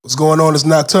What's going on? It's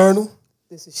Nocturnal.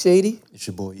 This is Shady. It's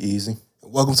your boy Easy.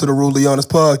 Welcome to the Rudely Honest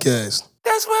Podcast.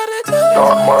 That's what it do.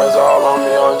 Dark Mars all on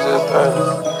me, I'm just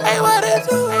earnest. Hey, what it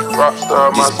do?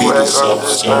 Rockstar, my swag, I'm just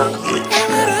earnest. Hey,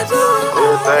 what it do?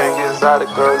 Everything exotic,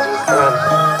 I'm just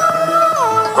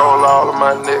earnest. Roll all of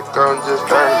my neck, I'm just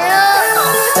earnest.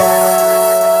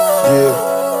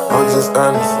 Yeah, I'm just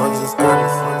earnest, I'm just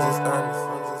earnest, I'm just earnest,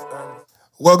 I'm just earnest.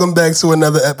 Welcome back to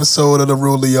another episode of the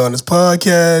Rudely Honest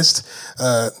Podcast.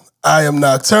 I am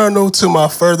Nocturnal. To my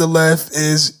further left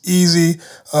is Easy.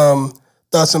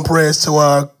 Thoughts and prayers to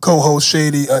our co-host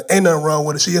Shady. Ain't nothing wrong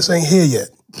with it. She just ain't here yet.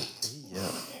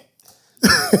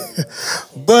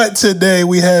 But today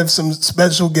we have some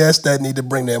special guests that need to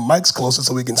bring their mics closer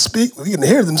so we can speak. We can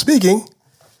hear them speaking.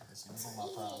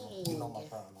 You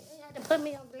had to put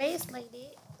me on blast like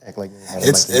that. Act like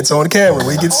It's on camera.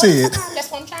 We can see it. That's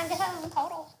what I'm trying to home.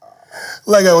 Hold on.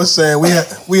 Like I was saying, we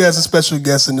have some special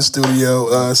guests in the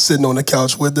studio sitting on the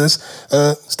couch with us.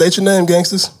 State your name,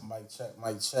 gangsters. Mic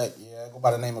check. Yeah, I go by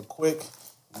the name of Kwik.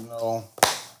 You know,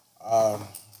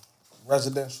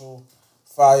 residential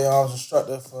firearms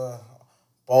instructor for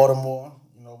Baltimore.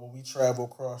 You know, when we travel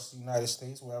across the United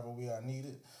States, wherever we are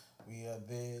needed, we are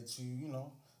there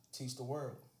to, teach the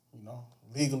world.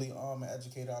 Legally arm and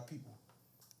educate our people.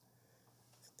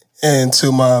 And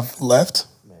to my left,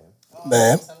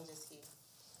 ma'am.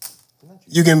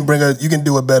 You can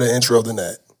do a better intro than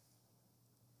that.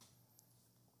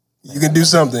 You can do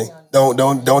something. Don't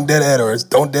dead air us.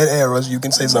 Don't dead air us. You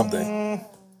can say something.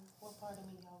 What part of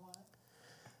me y'all want?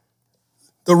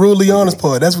 The Rudely Honest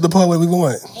part. That's what the part where we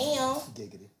want.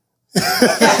 Giggity.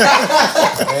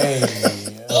 Hey,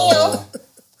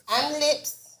 I'm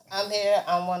Lips. I'm here.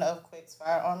 I'm one of Kwik's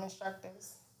firearm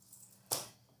instructors.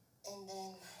 And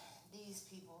then these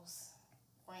people's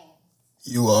friends.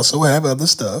 You also have other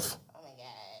stuff. Oh my God.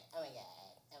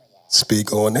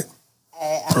 Speak on it.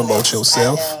 Promote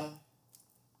yourself. I am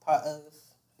part of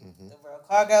the World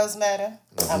Cargoes Matter.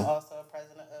 I'm also a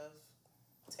president of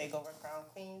Takeover Crown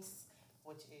Queens,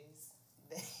 which is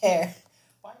there.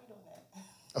 Why are you doing that?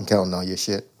 I'm counting all your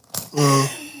shit.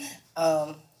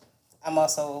 I'm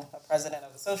also a president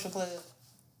of the social club.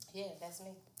 Yeah, that's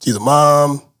me. She's a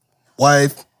mom,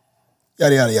 wife,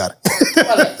 yada, yada, yada.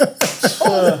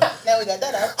 Now we got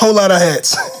that out. Whole lot of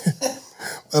hats.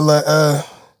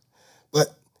 But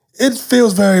it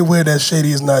feels very weird that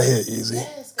Shady is not here, Easy.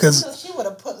 Yes, Because she would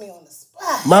have put me on the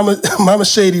spot. Mama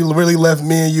Shady really left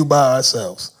me and you by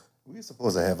ourselves. We're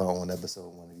supposed to have our own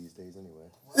episode one of these days anyway.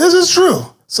 This is true.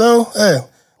 So, hey,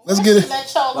 let's get it.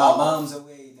 While mom's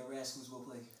away, the rascals will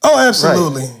play. Oh,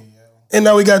 absolutely. Right. And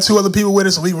now we got two other people with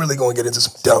us, so we really gonna get into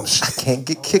some dumb shit. I can't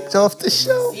get kicked off the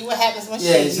show. See what happens when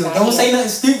so don't say nothing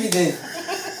stupid then.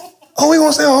 Oh, we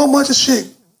gonna say a whole bunch of shit.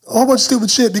 A whole bunch of stupid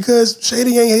shit because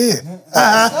Shady ain't here.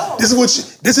 This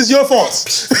is your fault.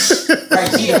 Right,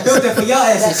 she built it for y'all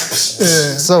asses.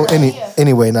 Yeah. So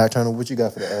anyway, Nocturnal, what you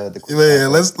got for the quick Yeah,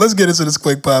 let's get into this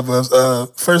quick pop-ups.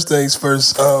 First things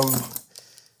first,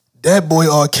 that boy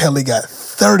R. Kelly got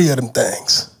 30 of them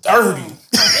things. 30.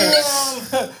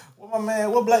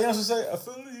 What Black youngster say? I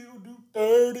feel you do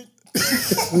 30.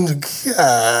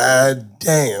 God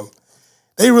damn.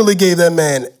 They really gave that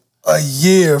man a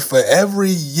year for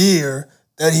every year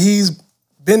that he's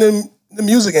been in the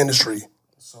music industry.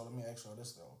 So let me ask you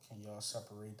this though: can y'all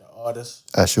separate the artist?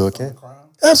 I sure from can. the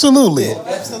crime? Absolutely.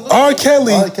 R.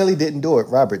 Kelly didn't do it.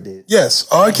 Robert did. Yes,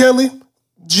 R. Kelly,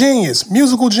 genius,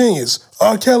 musical genius.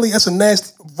 R. Kelly,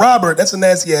 Robert, that's a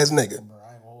nasty ass nigga. Bro,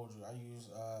 I ain't gonna hold you.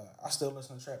 I still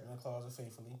listen to Trapped in the Closet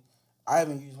faithfully. I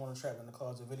even used one of the Trapped in the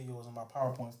Closet videos in my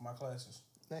PowerPoint for my classes.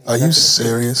 Are you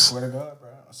serious? Swear to God, bro.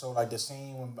 So like the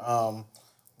scene when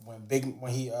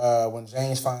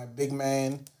James find Big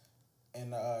Man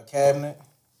in the cabinet.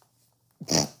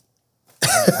 I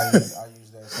use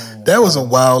that scene. That was a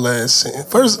wild ass scene.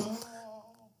 First,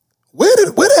 where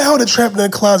the hell did Trapped in the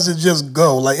Closet just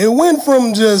go? Like it went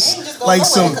from just like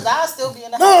some. I'll still be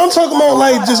in the No, I'm talking about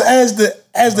like just as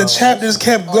the chapters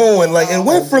kept going, like it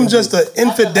went from just an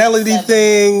infidelity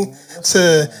thing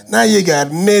to now you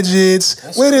got midgets.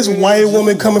 Where this white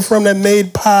woman coming from that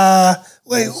made pie?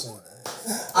 Wait,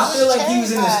 I feel like he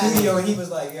was in the studio and he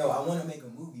was like, yo, I want to make a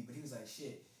movie. But he was like,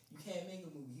 shit, you can't make a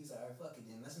movie. He was like, all right, fuck it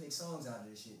then. Let's make songs out of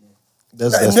this shit then.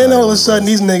 And then all of a sudden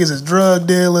these niggas is drug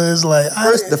dealers. Like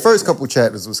the first couple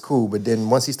chapters was cool, but then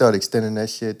once he started extending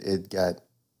that shit, it got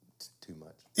too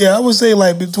much. Yeah, I would say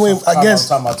like between I guess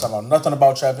talking about nothing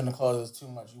about Trapped in the Closet is too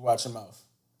much. You watch your mouth.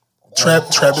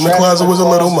 Trapped in the Closet was a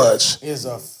little much. Is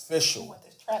official.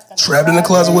 Trapped in the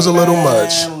Closet was a little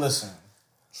much. Listen,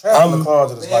 Trapped in the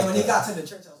Closet is like when he got to the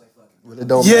church, I was like, fuck it. It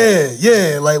don't matter.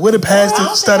 Yeah. Like with a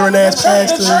pastor, stuttering ass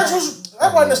pastor. The church was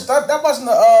that wasn't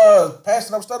the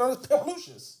pastor that was stuttering. It was Pimp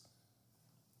Lucius.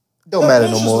 Don't matter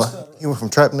no more. He went from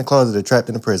trapped in the closet to trapped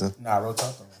in the prison. Nah, real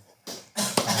talk.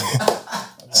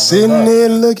 Sitting there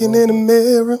looking in the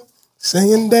mirror,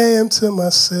 saying damn to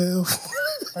myself.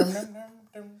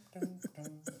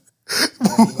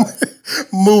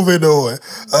 Moving on.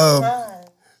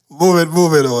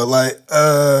 Moving on. Like,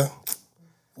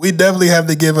 we definitely have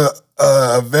to give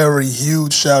a very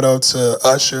huge shout out to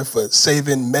Usher for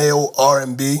saving male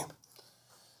R&B.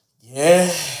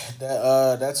 Yeah,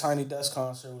 that Tiny Desk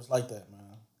concert was like that,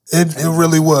 man. It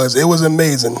really was. It was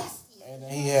amazing. And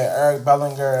then he had Eric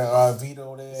Bellinger and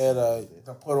Vito there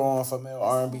to put on for male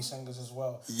R&B singers as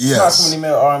well. Yes. There's not too many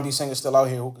male R&B singers still out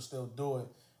here who can still do it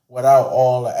without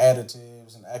all the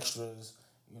additives and extras.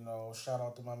 You know, shout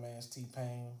out to my man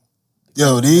T-Pain.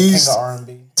 Yo, these King of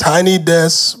R&B. Tiny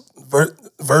Desk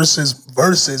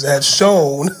verses have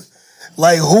shown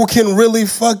like who can really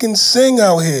fucking sing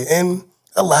out here, and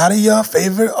a lot of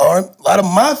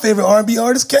my favorite R&B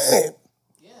artists can.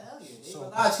 Yeah, hell yeah. They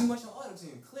rely too much on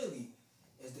auto-tune. Clearly,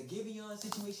 as the Giveon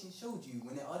situation showed you,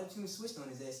 when the auto-tune switched on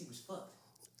his ass, he was fucked.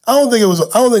 I don't think it was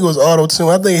auto-tune.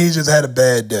 I think he just had a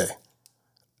bad day.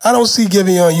 I don't see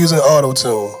Giveon using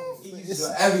auto-tune.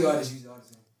 Every artist uses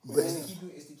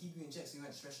auto-tune. It's to keep you in check so you don't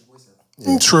have to stress your voice out.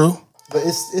 Yeah. True. But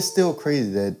it's still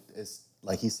crazy that it's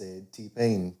like he said,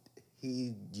 T-Pain,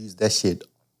 he used that shit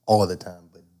all the time,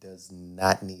 but does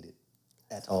not need it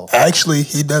at all. Actually,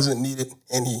 he doesn't need it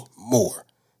anymore.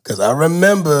 Because I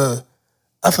remember,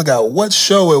 I forgot what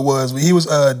show it was, but he was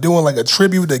doing like a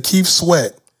tribute to Keith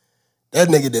Sweat. That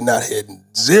nigga did not hit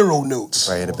 0 notes.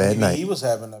 Right, had a bad night. He was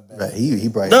having a bad Right, he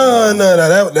bright. No,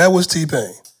 that was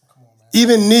T-Pain.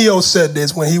 Even Neo said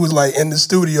this when he was like in the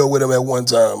studio with him at one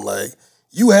time. Like,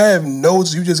 you have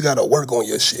notes, you just gotta work on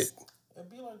your shit. It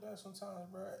be like that sometimes,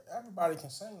 bro. Everybody can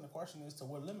sing. The question is to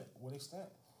what limit, what extent.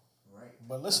 Right.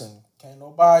 But listen, can't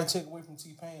nobody take away from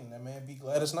T-Pain. That man be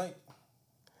Gladys Knight.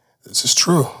 This is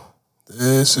true.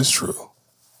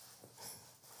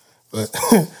 But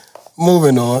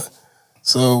moving on.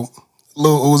 So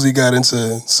Lil Uzi got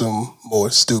into some more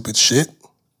stupid shit.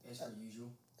 As per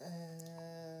usual.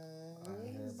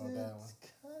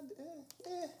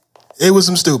 It was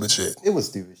some stupid shit. It was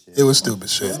stupid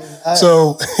shit.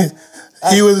 So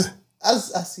he was. I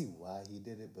see why he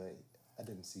did it, but I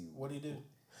didn't see what he did.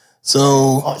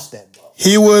 So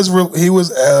he was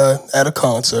at a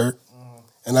concert,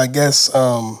 and I guess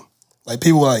like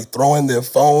people were like throwing their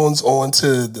phones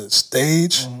onto the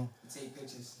stage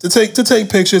to take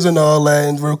pictures and all that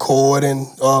and record and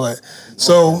all that.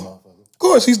 So of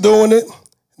course he's doing it.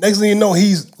 Next thing you know,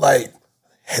 he's like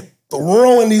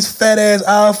throwing these fat ass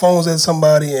iPhones at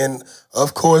somebody, and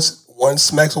of course one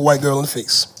smacks a white girl in the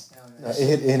face.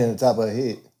 It hit in the top of her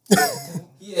head.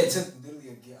 He had took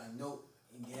literally a note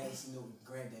and Galaxy note and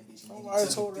grabbed that bitch. Somebody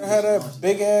told her had a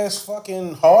big ass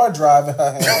fucking hard drive in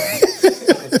her hand.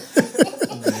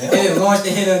 And it launched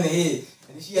the hit on the head.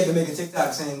 And then she had to make a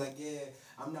TikTok saying like, yeah,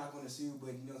 I'm not going to sue,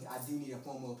 but you know, I do need a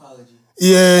formal apology.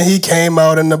 Yeah, he came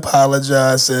out and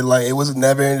apologized, said like it was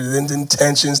never his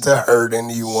intentions to hurt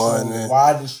anyone. So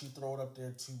why did she throw it up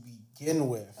there to begin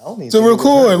with? To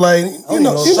record, like you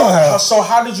know how. So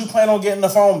how did you plan on getting the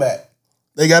phone back?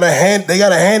 They gotta hand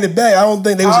it back. I don't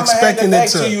think they was expecting it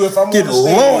to get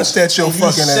launched at your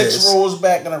fucking ass. 6 rows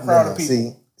back in a crowd of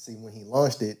people. See, when he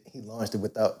launched it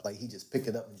without he just picked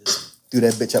it up and just threw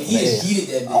that bitch up in the air. He just yeeted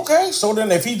that bitch. Okay, so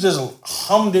then if he just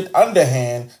hummed it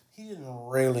underhand, he didn't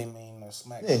really mean to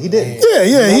smack. Yeah, he didn't.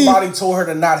 Yeah. Nobody told her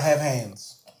to not have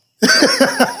hands.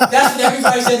 That's what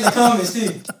everybody said in the comments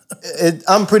too.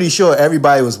 I'm pretty sure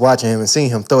everybody was watching him and seeing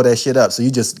him throw that shit up. So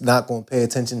you just not gonna pay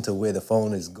attention to where the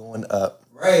phone is going up.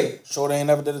 Right. Sure they ain't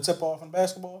never did a tip off in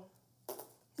basketball?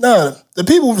 No, the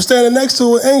people standing next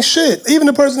to it ain't shit. Even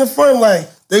the person in front, like,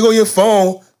 they go your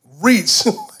phone, reach.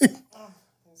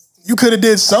 You could have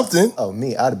did something. Oh,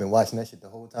 me, I'd have been watching that shit the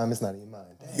whole time. It's not even mine.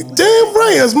 Damn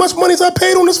right. As much money as I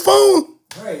paid on this phone.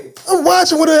 Right. I'm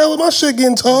watching what the hell is my shit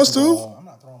getting tossed to. I'm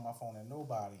not throwing my phone at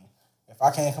nobody. If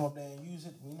I can't come up there and use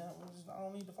it, I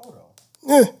don't need the photo.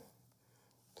 Yeah.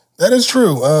 That is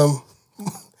true.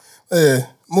 Yeah,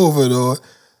 moving on.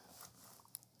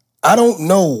 I don't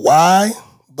know why,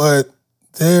 but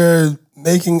they're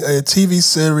making a TV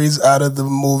series out of the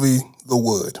movie The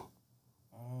Wood.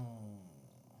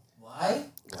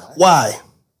 Why?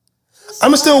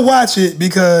 I'ma still watch it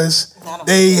because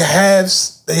they have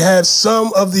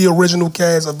some of the original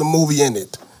cast of the movie in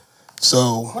it.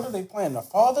 So what are they playing? The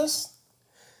fathers?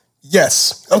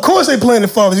 yes, of course they playing the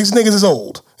fathers. These niggas is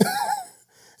old.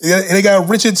 They got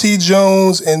Richard T.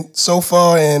 Jones and so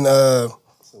far and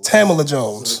Tamala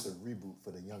Jones. So it's a reboot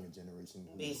for the younger generation.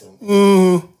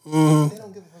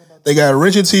 They got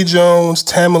Richard T. Jones,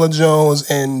 Tamala Jones,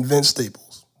 and Vince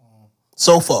Staples.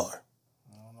 So far.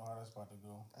 I don't know how that's about to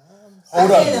go. I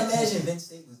can't imagine Vince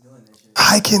Staples doing that shit.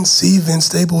 I can see Vince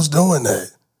Staples doing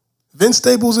that. Vince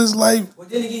Staples is like... Well,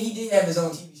 then again, he did have his own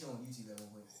TV show on YouTube at one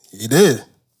point. He did.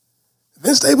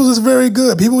 Vince Staples is very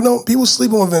good. People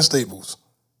sleep on Vince Staples.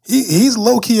 He's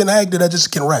low-key an actor that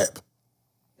just can rap.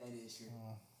 That is true.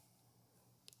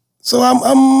 So I'm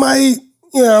not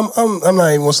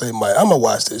even gonna say might. I'm gonna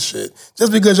watch this shit.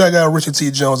 Just because y'all got Richard T.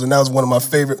 Jones and that was one of my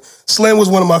favorite. Slim was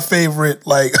one of my favorite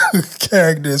like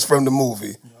characters from the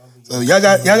movie. So y'all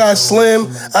got Slim.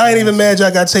 I ain't even mad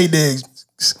y'all got Tay Diggs.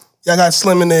 Y'all got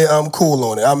Slim in there. I'm cool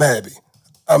on it. I'm happy.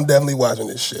 I'm definitely watching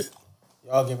this shit.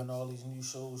 Y'all giving all these new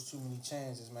shows too many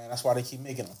chances, man. That's why they keep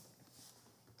making them.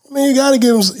 I mean, you gotta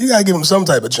give him some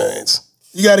type of chance.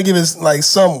 You gotta give it like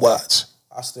some watch.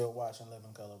 I still watch in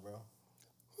Living Color, bro.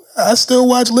 I still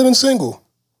watch Living Single.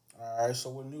 All right, so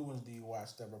what new ones do you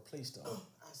watch that replaced them?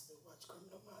 I still watch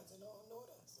Criminal Minds and Law and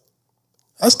Order. So.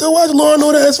 I still watch Law and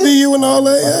Order, SVU, and all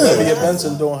that. Yeah, Olivia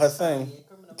Benson doing her thing.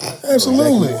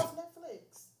 absolutely. Off Netflix.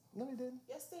 No, they didn't.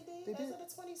 Yes, they did. As of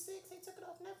the 26th, they took it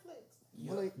off Netflix.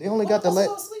 Well, they only got the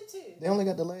last. Sleep too. They only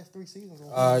got the last 3 seasons.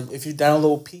 On If you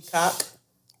download Peacock,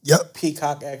 Yep.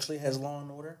 Peacock actually has Law and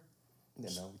Order. no,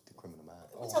 the Criminal Minds.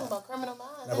 We're talking about Criminal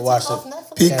Minds. Never They watched took it. off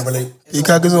Netflix. Can't relate.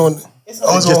 Peacock is on. It's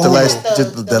Oh, it's Just on the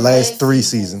Hulu. last, last 3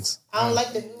 seasons. I don't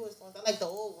like the newest ones. I like the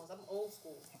old ones. I'm old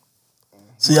school.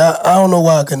 See, I don't know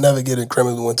why I could never get in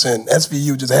Criminal Intent.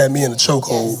 SVU just had me in a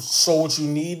chokehold. So what you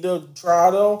need to try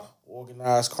though?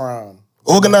 Organized crime.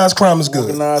 Organized crime is good.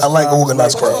 Organized I like crime is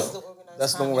organized like- crime. What's the organized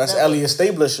That's crime? that's Is that Elliot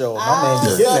Stabler's show. My I man be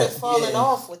getting started it. falling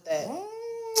off with that.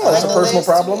 That's a the personal last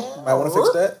problem. two, Might want to fix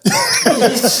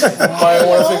that. Might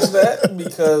want to fix that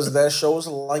because that show's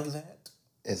like that.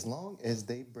 As long as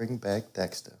they bring back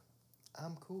Dexter,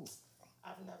 I'm cool.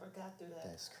 I've never got through that.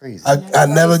 That's crazy. I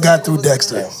never got through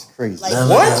Dexter. That's crazy. Like,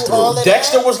 What? all of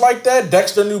Dexter that? was like that.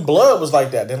 Dexter New Blood was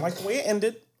like that. Didn't like the way it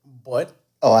ended. But,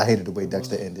 Oh, I hated the way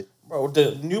Dexter ended. bro,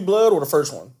 the New Blood or the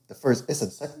first one? The first, it's a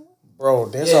second one? Bro,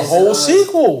 there's Yeah, a it's whole a-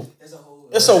 sequel. There's a whole.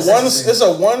 It's a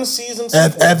one season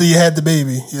sequel. After you had the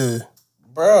baby, yeah.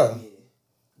 Bro,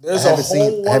 there's I a haven't whole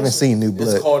seen- I one haven't se- seen New Blood.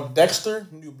 It's called Dexter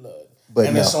New Blood. But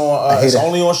and no, it's on I hate it's it.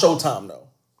 only on Showtime though.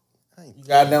 You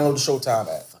gotta download the Showtime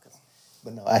app.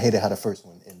 But no, I hated how the first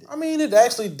one ended. I mean, it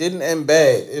actually didn't end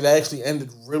bad. It actually ended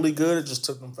really good. It just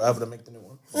took them forever to make the new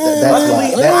one. That's why.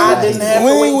 Luckily, That's why I I didn't hated it. have We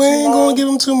to wait ain't too gonna long. give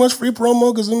him too much free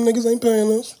promo because them niggas ain't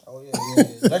paying us. Oh yeah.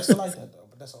 Dexter like that though,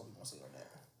 but that's all we gonna say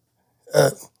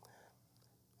on that.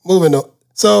 Moving on.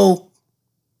 So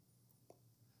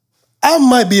I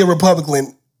might be a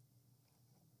Republican.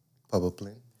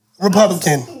 Publicly.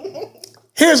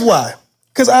 Here's why.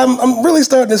 Because I'm really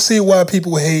starting to see why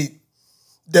people hate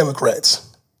Democrats.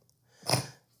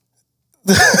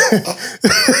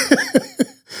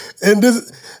 And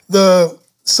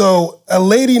so a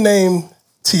lady named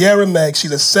Tiara Mack,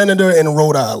 she's a senator in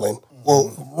Rhode Island.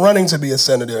 Well, running to be a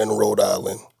senator in Rhode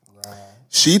Island.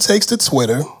 She takes to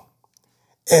Twitter,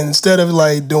 and instead of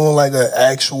like doing like an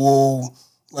actual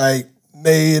like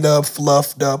made up,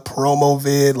 fluffed up promo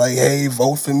vid, like, hey,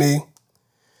 vote for me,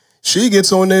 she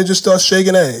gets on there and just starts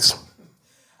shaking ass.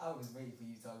 I was waiting for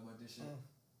you to talk about this shit.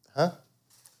 Huh?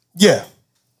 Yeah.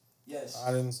 Yes.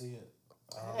 I didn't see it.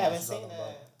 I haven't seen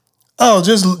that. Oh,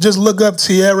 just look up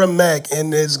Tiara Mack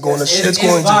and it's going to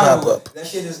pop viral. up. That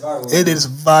shit is viral. It is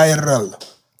viral.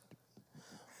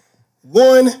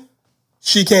 One,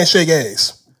 she can't shake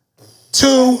ass.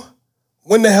 Two,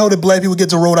 when the hell did black people get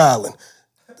to Rhode Island?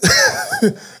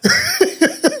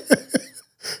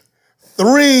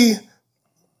 Three,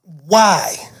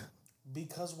 why?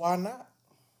 Because why not?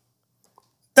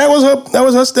 That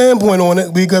was her standpoint on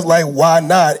it, because like, why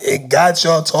not? It got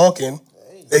y'all talking.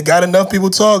 It got enough people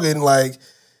talking, like.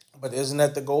 But isn't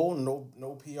that the goal? No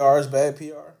PR is bad PR.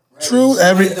 Right? True, She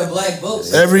every- wanted the black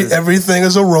votes. Everything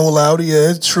is a rollout, yeah,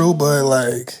 it's true, but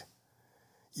like,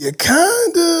 you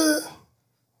kinda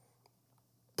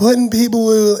putting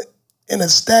people in a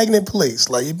stagnant place.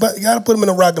 Like, you gotta put them in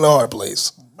a rock and a hard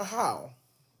place. But how?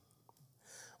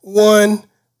 One,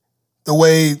 the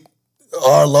way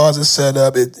our laws are set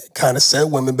up, it kind of set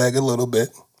women back a little bit.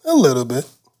 A little bit.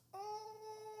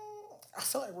 I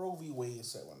feel like Roe v. Wade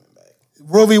set women back.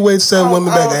 Roe v. Wade set women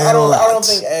back a I lot. don't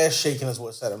think ass shaking is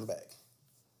what set them back.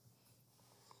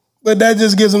 But that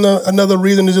just gives them another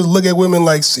reason to just look at women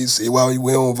like, see, why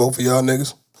we don't vote for y'all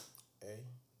niggas?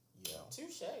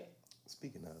 Touche.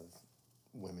 Speaking of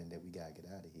women that we gotta get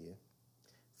out of here,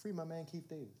 find Keith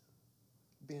Davis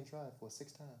being tried for a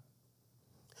 6th time?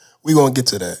 We gonna get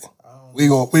to that. We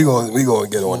gonna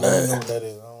get on I don't know that. what that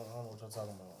is. I don't know what you're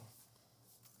talking about.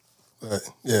 But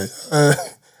yeah,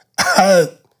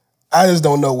 I just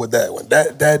don't know what that one.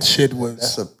 That shit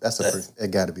was.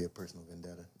 It got to be a personal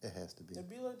vendetta. It has to be. It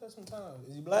be like that sometimes.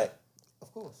 Is he black?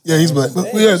 Of course. Yeah, he's black.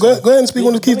 But yeah, go ahead and speak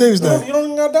on the Keith Davis thing. You don't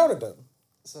even got doubt it though.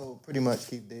 So pretty much,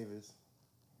 Keith Davis,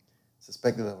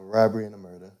 suspected of a robbery and a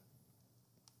murder,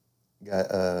 got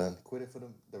acquitted for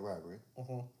the robbery,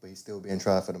 but he's still being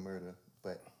tried for the murder.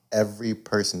 But every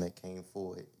person that came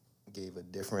forward gave a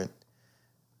different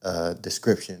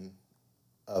description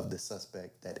of the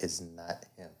suspect that is not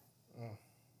him.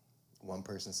 One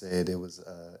person said it was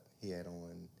he had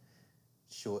on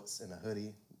shorts and a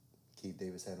hoodie. Keith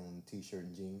Davis had on a t-shirt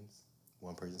and jeans.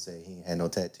 One person said he had no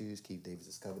tattoos. Keith Davis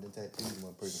is covered in tattoos.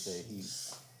 One person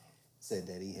said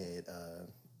that he had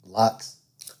locks.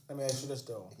 Let me ask you this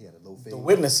though. He had a low fade. The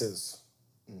witnesses.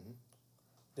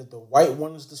 Did the white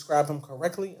ones describe him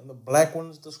correctly and the black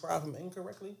ones describe him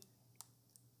incorrectly?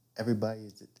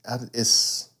 Everybody, I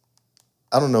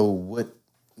don't know what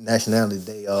nationality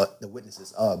the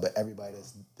witnesses are, but everybody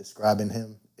that's describing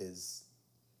him it's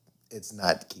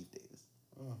not Keith Davis.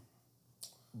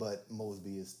 But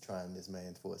Mosby is trying this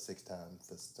man for a 6th time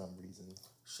for some reason.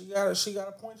 She got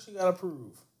a point she got to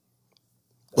prove.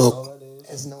 That's Well, all that is.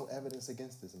 There's no evidence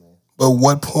against this man. But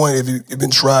what point if you've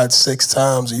been tried 6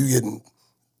 times and you getting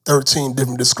 13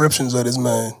 different descriptions of this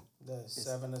man? The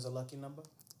 7 is a lucky number.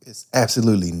 It's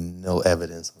absolutely no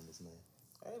evidence on this man.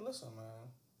 Hey, listen, man.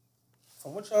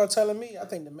 From what y'all telling me, I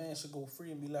think the man should go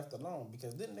free and be left alone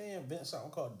because didn't they invent something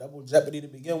called double jeopardy to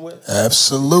begin with?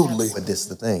 Absolutely. But this is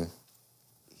the thing.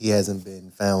 He hasn't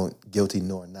been found guilty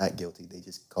nor not guilty. They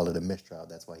just call it a mistrial.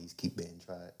 That's why he's keep being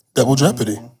tried. Double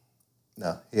jeopardy.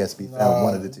 No, he has to be found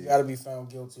one of the two. You got to be found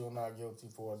guilty or not guilty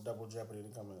for a double jeopardy to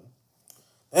come in.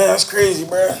 Yeah, that's crazy,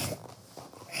 bro.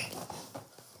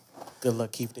 Good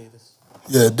luck, Keith Davis.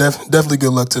 Yeah, definitely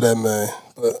good luck to that man.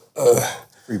 But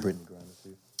Free Brittany Griner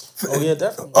too. Oh yeah,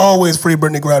 definitely. always free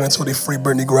Brittany Griner until they free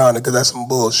Brittany Griner because that's some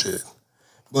bullshit.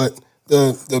 But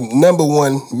the number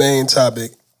one main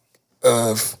topic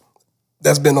of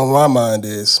that's been on my mind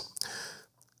is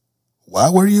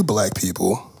why were you black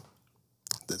people,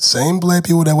 the same black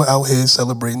people that were out here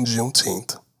celebrating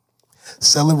Juneteenth,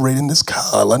 celebrating this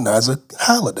colonizer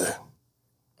holiday?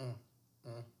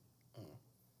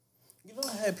 You know,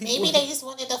 I had people. Maybe they just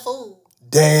wanted the food.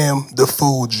 Damn the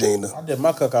food, Gina. I did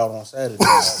my cookout on Saturday.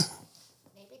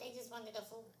 Maybe they just wanted the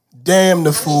food. Damn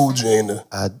the food, Gina.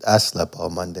 I slept all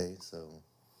Monday, so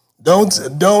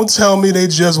Don't tell me they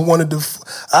just wanted to.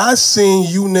 I seen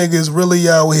you niggas really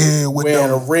out here with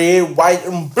Wearing them red, white,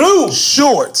 and blue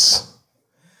shorts.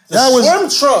 swim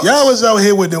trunks. Y'all was out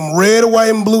here with them red, white,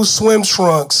 and blue swim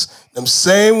trunks, them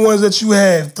same ones that you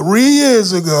had 3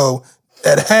 years ago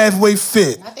at Halfway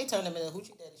Fit. Not they turned them into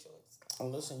hoochie daddy shorts.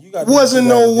 Listen, you got Wasn't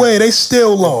no way. They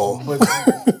still long. But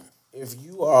if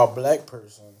you are a black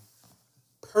person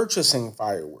purchasing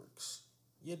fireworks,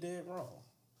 you're dead wrong.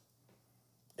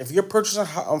 If you're purchasing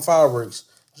fireworks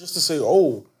just to say,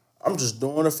 "Oh, I'm just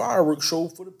doing a fireworks show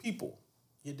for the people,"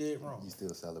 you're dead wrong. you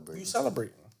still celebrate. You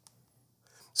celebrating.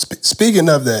 Speaking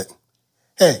of that,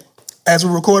 hey, as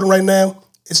we're recording right now,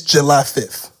 it's July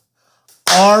 5th.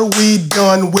 Are we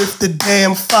done with the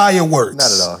damn fireworks?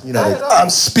 Not at all. You know, I'm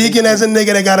speaking as a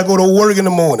nigga that gotta go to work in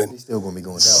the morning. he's still gonna be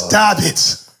going down. Stop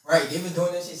it. Right, they've been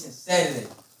doing that shit since Saturday.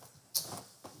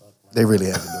 They really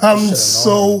have to do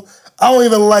it. I don't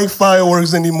even like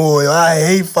fireworks anymore. I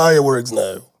hate fireworks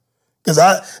now. Because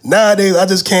nowadays I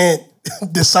just can't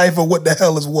decipher what the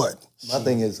hell is what. My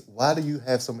thing is, why do you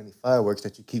have so many fireworks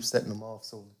that you keep setting them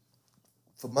off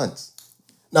for months?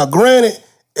 Now, granted,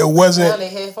 it wasn't. Now they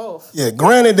half off. Yeah,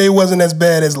 granted, they wasn't as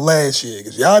bad as last year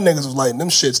because y'all niggas was lighting them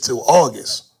shits till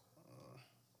August.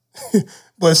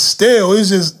 But still,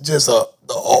 it's just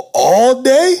all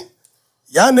day.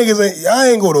 Y'all niggas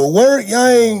ain't go to work. Y'all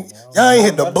ain't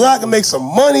hit the block and make some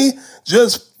money.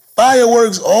 Just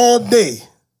fireworks all day.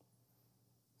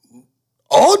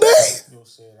 All day. Yo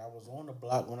said I was on the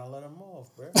block when I let him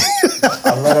off, bro.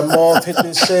 I let him off, hit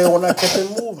this shell when I kept it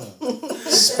moving.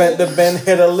 Spent the bend,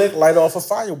 hit a lick, light off a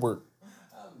firework.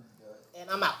 And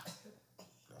I'm out.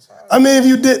 I mean, if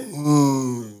you did,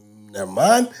 never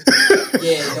mind.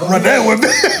 Yeah, don't Run that one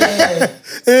back.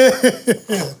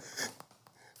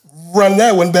 Run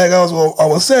that one back. I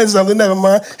was saying something. Never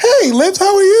mind. Hey, Lips,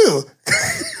 how are you?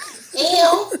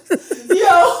 Yo.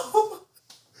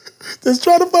 Just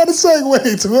trying to find a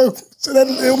segue to that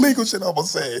illegal shit I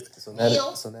almost said. So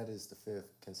that is the 5th.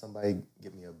 Can somebody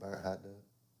get me a burnt hot dog?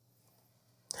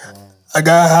 I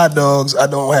got hot dogs. I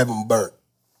don't have them burnt.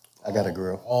 I got a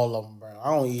grill. All of them, bro.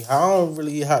 I don't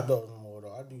really eat hot dogs no more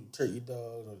though. I do turkey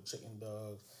dogs or chicken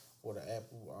dogs or the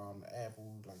apple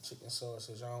like chicken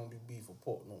sausage. I don't do beef or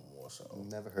pork no more. So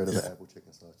Never heard of an apple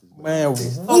chicken sausage. man,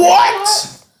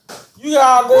 what? You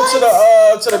gotta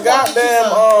go to the goddamn.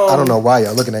 I don't know why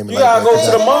y'all looking at me. You like gotta go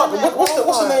that. to the market.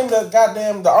 What's the name of the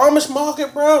goddamn the Amish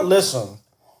market, bro? Listen,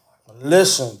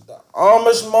 the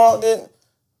Amish market.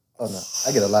 Oh no,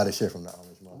 I get a lot of shit from the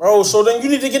Amish market. Bro, so then you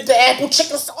need to get the apple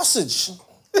chicken sausage.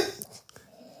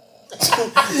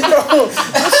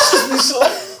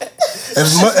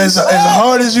 As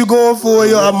hard as you going for,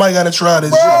 yo, I might gotta try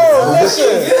this. Bro,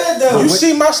 listen. You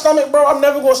see my stomach, bro? I'm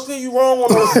never gonna steer you wrong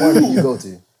on those Where food. do you go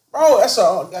to? Bro, it's an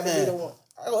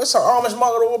Amish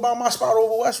market over by my spot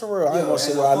over West for real. I ain't gonna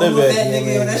say where I live at.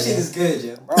 That shit is good,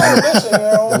 yo. Bro, listen,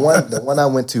 yo. The one I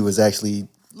went to was actually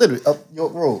literally up your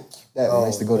road. That one. I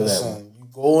used to go to that one. You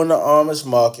go in the Amish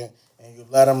market and you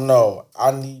let them know,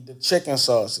 I need the chicken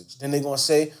sausage. Then they gonna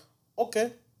say,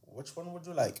 okay, which one would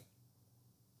you like?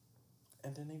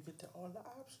 And then they get all the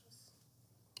options.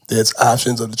 There's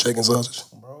options of the chicken sausage.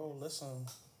 Bro, listen.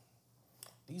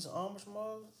 These Amish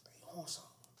mugs, they want something.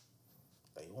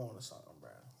 They want something, bro.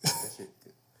 That shit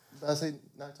good. I say,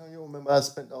 Nocturne, you remember I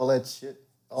spent all that shit?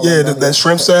 That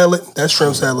shrimp salad. That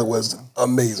shrimp salad was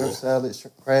amazing. Shrimp salad,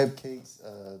 crab cakes,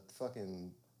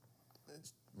 fucking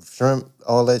shrimp,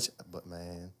 all that shit. But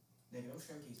man. Nigga, those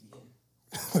shrimp cakes be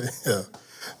hitting.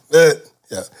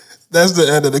 Yeah. That's the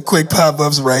end of the quick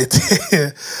pop-ups right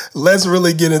there. Let's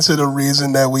really get into the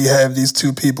reason that we have these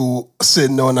two people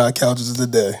sitting on our couches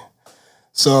today.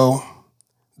 So,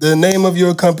 the name of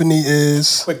your company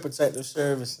is Kwik Protective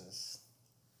Services,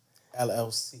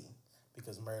 LLC,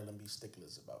 because Maryland be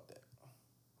sticklers about that.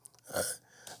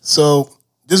 So,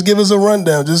 just give us a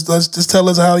rundown. Just tell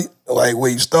us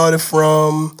where you started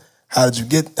from. How did you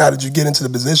get into the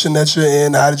position that you're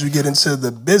in? How did you get into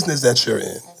the business that you're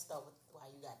in? Let's start with why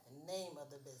you got the name of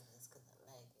the business, because I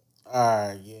like it. All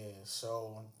right, yeah.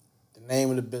 So the name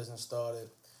of the business started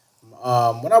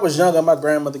when I was younger. My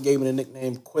grandmother gave me the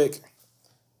nickname Kwik,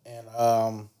 and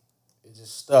it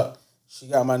just stuck. She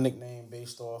got my nickname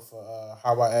based off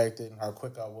how I acted and how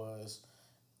quick I was.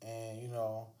 And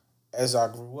as I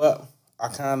grew up, I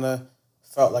kind of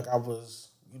felt like I was,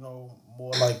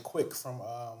 more like Kwik from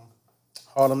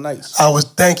Harlem Nights.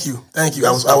 Thank you. I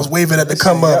was waving at the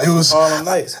come up. It was Harlem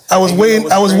Nights. I was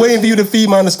waiting for you to feed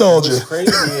my nostalgia. What's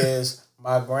crazy is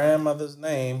my grandmother's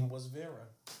name was Vera.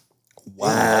 Wow.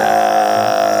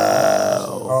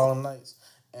 Harlem Nights.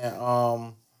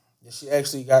 And she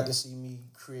actually got to see me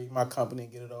create my company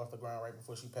and get it off the ground right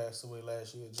before she passed away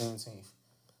last year, Juneteenth.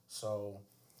 So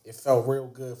it felt real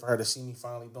good for her to see me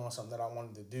finally doing something that I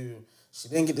wanted to do. She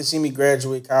didn't get to see me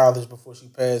graduate college before she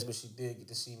passed, but she did get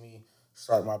to see me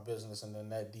start my business. And then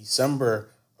that December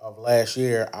of last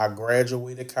year, I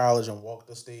graduated college and walked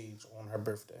the stage on her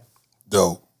birthday.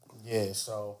 Dope. Yeah,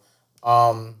 so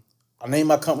I named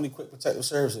my company Kwik Protective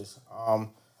Services.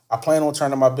 I plan on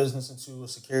turning my business into a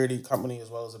security company as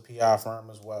well as a PI firm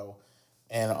as well.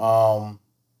 And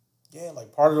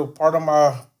like part of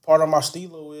my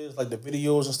stilo is like the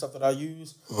videos and stuff that I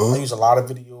use. I use a lot of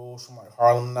videos from like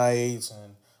Harlem Nights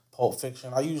and Pulp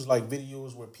Fiction. I use like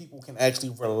videos where people can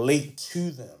actually relate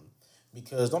to them,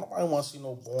 because don't nobody want to see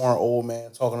no boring old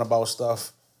man talking about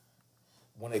stuff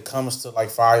when it comes to like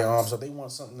firearms. So they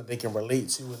want something that they can relate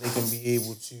to and they can be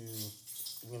able to,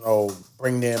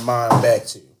 bring their mind back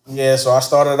to. Yeah, so I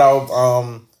started out,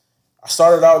 I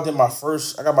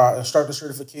got my instructor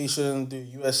certification through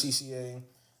USCCA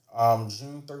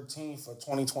June 13th of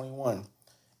 2021.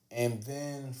 And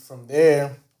then from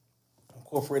there,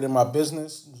 incorporated my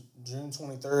business June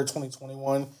 23rd,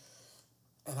 2021.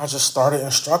 And I just started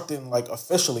instructing like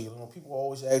officially. People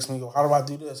always ask me, how do I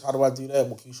do this? How do I do that?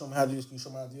 Well, can you show me how to do this? Can you show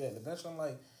me how to do that? And eventually I'm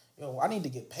like, I need to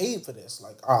get paid for this.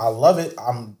 Like, I love it.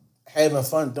 I'm having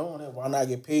fun doing it. Why not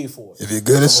get paid for it? If you're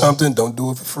good at something, don't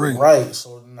do it for free. Right.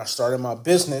 So then I started my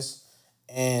business,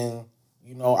 and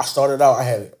I started out, I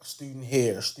had a student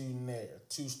here, a student there,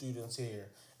 2 students here.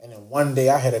 And then one day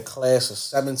I had a class of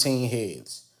 17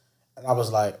 heads. And I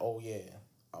was like, oh yeah,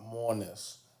 I'm on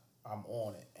this. I'm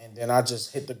on it. And then I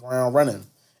just hit the ground running.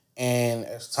 And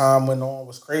as time went on,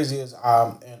 what's crazy is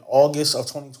in August of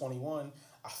 2021,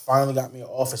 I finally got me an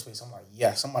office space. I'm like,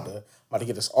 yes, I'm about to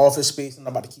get this office space, and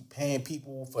I'm about to keep paying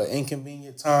people for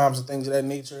inconvenient times and things of that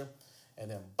nature.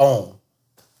 And then boom,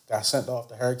 got sent off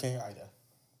to Hurricane Ida.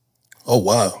 Oh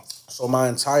wow. So my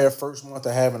entire first month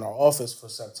of having an office for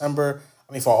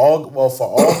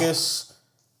August,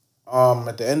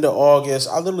 at the end of August,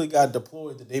 I literally got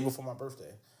deployed the day before my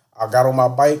birthday. I got on my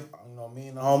bike, know, me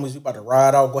and the homies, we about to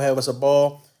ride out, go have us a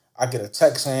ball. I get a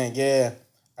text saying, yeah,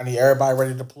 I need everybody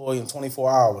ready to deploy in 24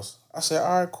 hours. I said,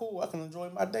 all right, cool. I can enjoy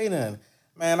my day then.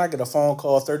 Man, I get a phone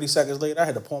call 30 seconds later. I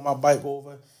had to pull my bike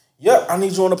over. Yep, I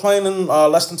need you on the plane in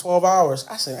less than 12 hours.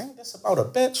 I said, ain't this about a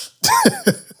bitch?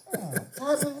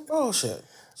 Bullshit.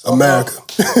 So, America.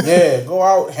 Go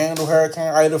out, handle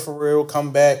Hurricane Ida for real,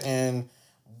 come back. And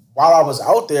while I was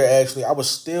out there, actually, I was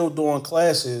still doing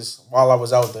classes while I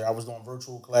was out there. I was doing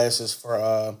virtual classes for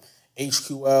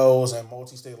HQLs and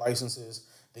multi-state licenses.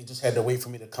 They just had to wait for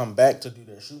me to come back to do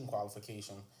their shooting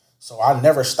qualification. So I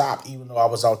never stopped, even though I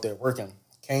was out there working.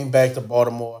 Came back to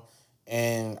Baltimore,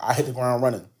 and I hit the ground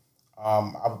running.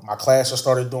 My classes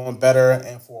started doing better,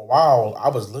 and for a while, I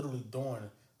was literally doing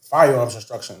firearms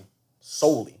instruction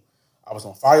solely. I was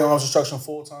on firearms instruction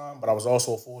full-time, but I was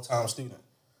also a full-time student.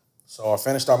 So I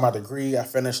finished out my degree. I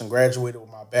finished and graduated with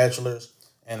my bachelor's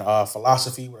in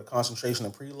philosophy with a concentration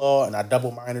in pre-law, and I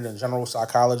double minored in general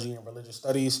psychology and religious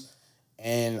studies,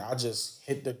 and I just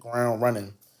hit the ground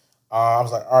running. I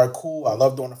was like, all right, cool. I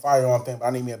love doing the firearm thing, but I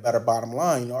need me a better bottom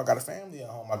line. You know, I got a family at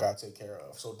home I got to take care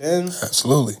of. So then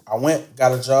Absolutely. I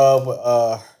got a job with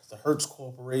the Hertz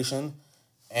Corporation,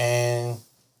 and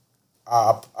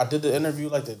I did the interview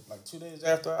like 2 days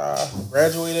after I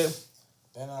graduated.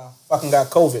 Then I fucking got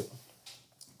COVID.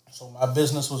 So my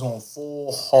business was on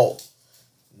full halt.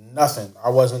 Nothing. I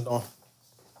wasn't doing.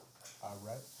 All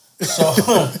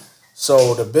right.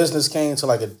 So the business came to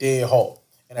like a dead halt.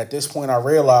 And at this point, I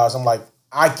realized, I'm like,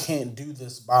 I can't do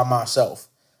this by myself.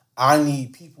 I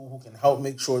need people who can help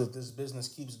make sure that this business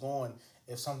keeps going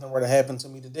if something were to happen to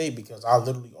me today, because I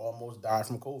literally almost died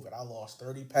from COVID. I lost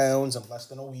 30 pounds in less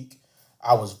than a week.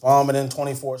 I was vomiting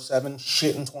 24/7,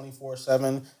 shitting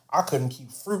 24/7. I couldn't keep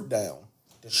fruit down.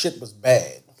 The shit was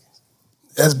bad.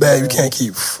 That's bad. You can't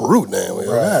keep fruit down.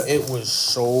 Right. It was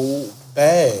so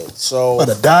bad. So but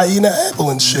to die eating an apple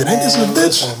and shit. Ain't this a bitch?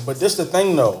 Listen, but this the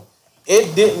thing though.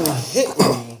 It didn't hit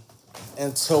me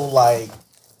until like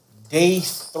day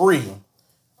 3.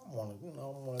 I'm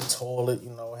on the toilet,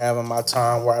 having my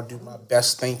time where I do my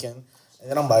best thinking. And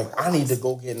then I'm like, I need to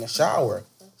go get in the shower.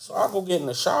 So I go get in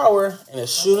the shower, and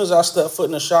as soon as I step foot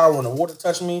in the shower and the water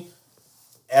touched me,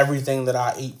 everything that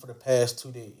I ate for the past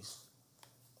 2 days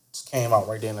just came out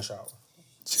right there in the shower.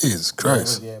 Jesus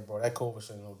Christ. Yeah, bro, that COVID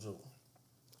shit ain't no joke.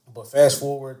 But fast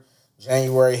forward,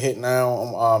 January hit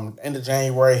now. End of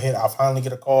January hit. I finally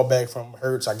get a call back from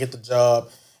Hertz. I get the job.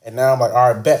 And now I'm like,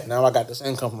 all right, bet. Now I got this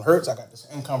income from Hertz. I got this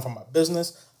income from my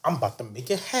business. I'm about to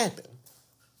make it happen.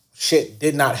 Shit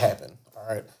did not happen. All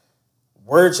right.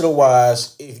 Word to the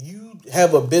wise, if you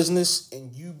have a business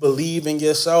and you believe in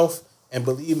yourself and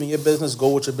believe in your business, go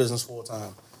with your business full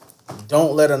time.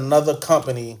 Don't let another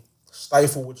company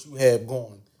stifle what you have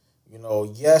going.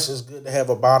 Yes, it's good to have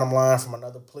a bottom line from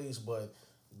another place, but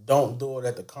don't do it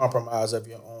at the compromise of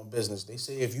your own business. They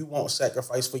say if you won't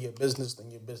sacrifice for your business, then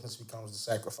your business becomes the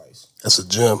sacrifice. That's a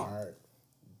gem. All right.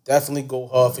 Definitely go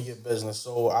hard for your business.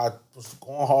 So I was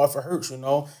going hard for Hertz,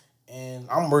 and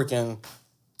I'm working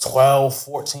 12,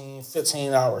 14,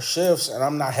 15-hour shifts, and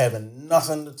I'm not having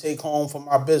nothing to take home from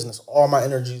my business. All my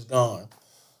energy's gone.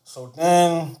 So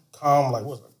then come,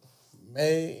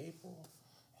 May, April,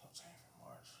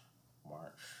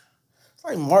 March. It's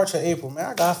like March or April, man.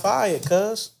 I got fired,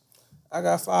 cuz. I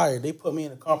got fired. They put me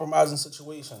in a compromising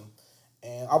situation.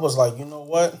 And I was like, you know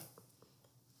what?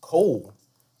 Cool.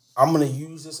 I'm going to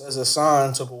use this as a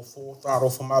sign to go full throttle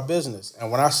for my business.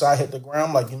 And when I saw I hit the ground,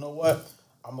 I'm like, you know what?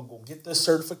 I'm going to go get this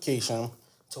certification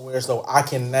to where as though I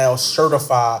can now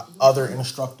certify other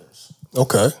instructors.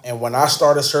 Okay. And when I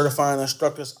started certifying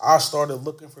instructors, I started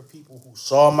looking for people who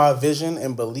saw my vision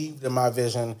and believed in my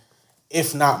vision,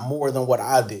 if not more than what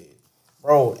I did.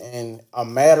 Bro, in a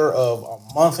matter of a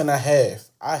month and a half,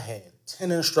 I had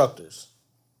 10 instructors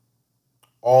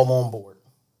all on board,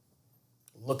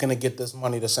 looking to get this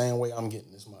money the same way I'm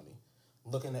getting this money,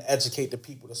 looking to educate the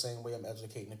people the same way I'm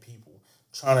educating the people,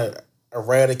 trying to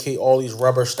eradicate all these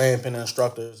rubber stamping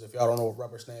instructors. If y'all don't know what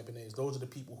rubber stamping is, those are the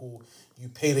people who you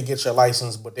pay to get your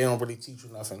license, but they don't really teach you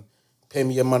nothing. Pay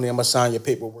me your money, I'm going to sign your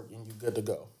paperwork, and you're good to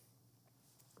go.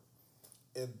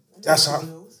 That's how...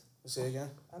 Say again?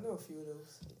 I know a few of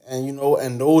those.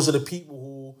 And those are the people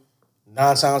who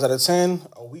 9 times out of 10,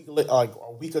 a week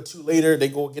or two later, they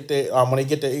go get their when they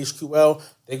get their HQL,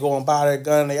 they go and buy their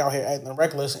gun. They out here acting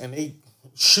reckless and they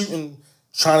shooting,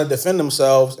 trying to defend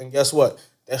themselves. And guess what?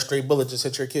 That stray bullet just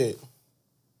hit your kid.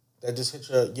 That just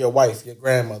hit your wife, your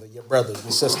grandmother, your brother,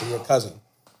 your sister, your cousin.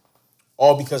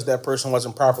 All because that person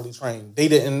wasn't properly trained. They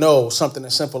didn't know something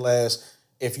as simple as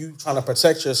if you trying to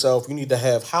protect yourself, you need to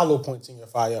have hollow points in your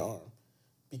firearm.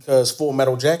 because Full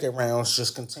Metal Jacket rounds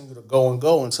just continue to go and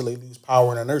go until they lose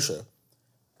power and inertia.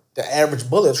 The average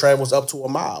bullet travels up to a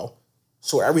mile.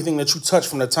 So everything that you touch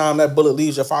from the time that bullet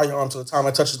leaves your firearm to the time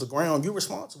it touches the ground, you're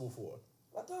responsible for it.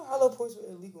 I thought hollow points were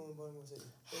illegal in Baltimore City.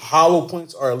 Hollow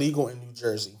points are illegal in New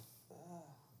Jersey.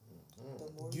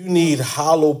 You need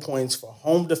hollow points for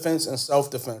home defense and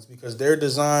self-defense because they're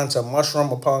designed to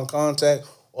mushroom upon contact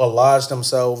or lodge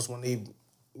themselves when they,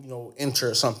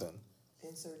 enter something.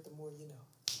 Insert the more you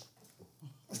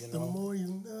know. The more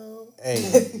you know.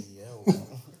 Hey, yo.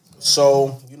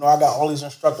 So, I got all these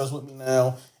instructors with me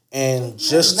now, and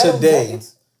just today.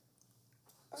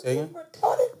 Say again? I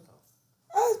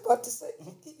was about to say,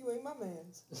 you ain't my man.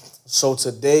 So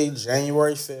today,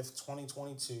 January 5th,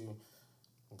 2022,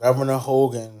 Governor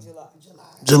Hogan.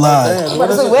 July.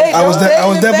 I was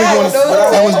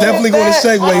definitely going to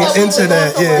segue into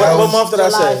that. Yeah. What month did I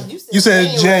say? You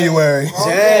said January.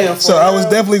 Damn. So I was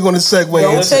definitely going to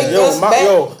segue into that.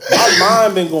 My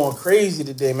mind been going crazy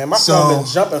today, man. My phone been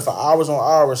jumping for hours on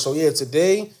hours. So yeah,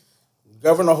 today,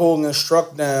 Governor Hogan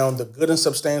struck down the good and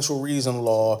substantial reason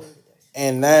law,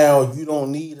 and now you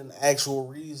don't need an actual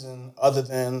reason other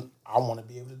than I want to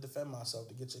be able to defend myself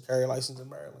to get your carry license in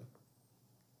Maryland.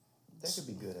 That could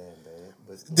be good and bad,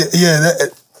 but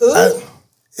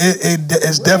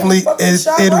it's definitely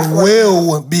it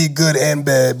will be good and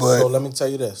bad. But so let me tell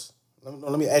you this.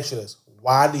 Let me ask you this.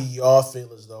 Why do y'all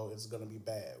feel as though it's gonna be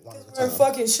bad? One at a time.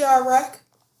 Fucking Chirac.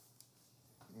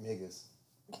 niggas.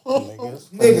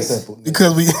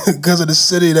 Because of the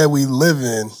city that we live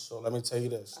in. So let me tell you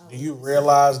this. Do you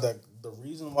realize that the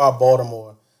reason why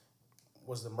Baltimore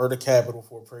was the murder capital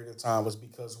for a period of time was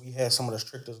because we had some of the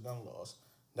strictest gun laws?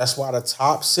 That's why the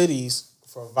top cities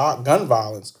for gun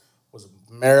violence was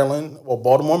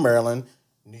Baltimore, Maryland,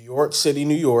 New York City,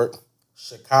 New York,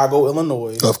 Chicago,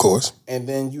 Illinois. Of course. And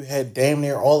then you had damn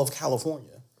near all of California.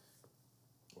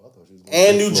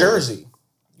 And New Jersey.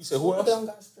 You said who else? They don't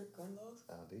got strict gun laws.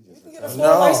 You can get a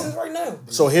Florida license right now.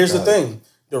 So here's the thing.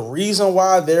 The reason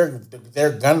why their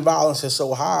gun violence is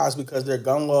so high is because their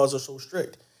gun laws are so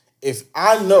strict. If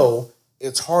I know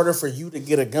it's harder for you to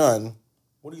get a gun,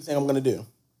 what do you think I'm going to do?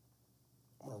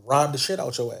 I'm going to rob the shit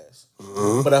out your ass.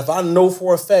 Mm-hmm. But if I know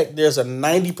for a fact there's a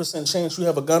 90% chance you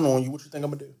have a gun on you, what you think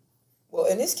I'm going to do? Well,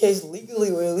 in this case,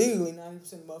 legally or illegally,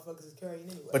 90% of motherfuckers is carrying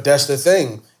anyway. But that's the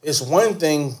thing. It's one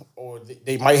thing, or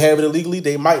they might have it illegally,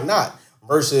 they might not.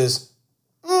 Versus,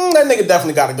 that nigga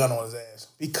definitely got a gun on his ass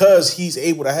because he's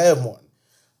able to have one.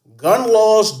 Gun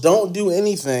laws don't do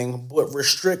anything but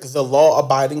restrict the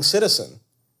law-abiding citizen.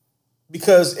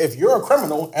 Because if you're a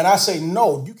criminal and I say,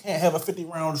 no, you can't have a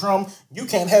 50-round drum, you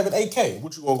can't have an AK,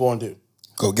 what you gonna go and do?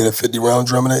 Go get a 50-round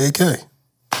drum and an AK.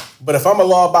 But if I'm a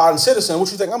law-abiding citizen,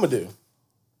 what you think I'm gonna do?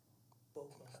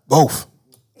 Both.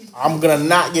 I'm gonna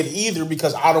not get either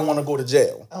because I don't want to go to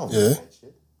jail. Yeah.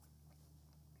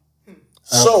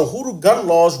 So who do gun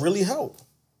laws really help?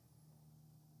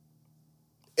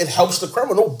 It helps the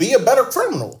criminal be a better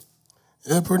criminal.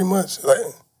 Yeah, pretty much. Like,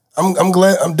 I'm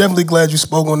glad. I'm definitely glad you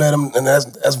spoke on that, and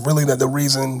that's really the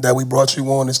reason that we brought you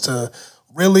on is to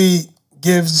really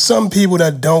give some people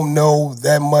that don't know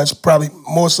that much, probably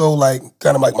more so like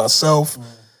kind of like myself,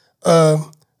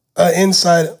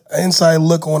 inside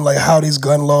look on like how these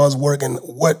gun laws work and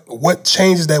what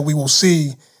changes that we will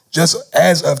see just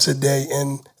as of today.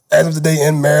 And as of today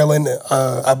in Maryland,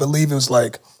 I believe it was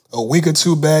like a week or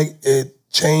two back. It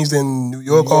changed in New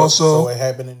York also. So it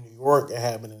happened in New York, it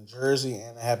happened in Jersey,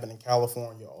 and it happened in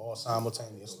California all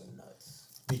simultaneously.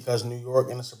 Because New York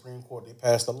and the Supreme Court, they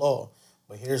passed the law.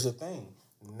 But here's the thing.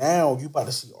 Now you about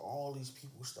to see all these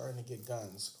people starting to get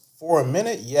guns. For a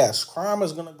minute, yes, crime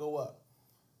is going to go up.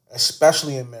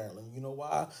 Especially in Maryland. You know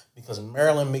why? Because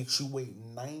Maryland makes you wait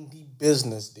 90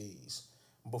 business days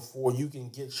before you can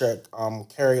get your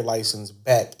carry license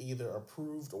back, either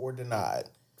approved or denied.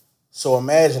 So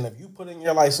imagine if you put in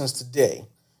your license today,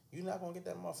 you're not going to get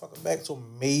that motherfucker back till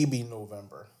maybe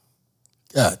November.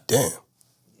 God damn.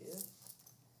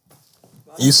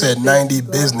 You said 90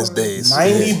 business days.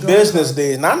 90 business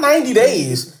days, not 90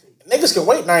 days. Niggas can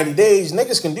wait 90 days.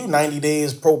 Niggas can do 90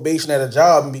 days probation at a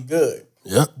job and be good.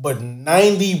 Yep. But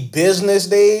 90 business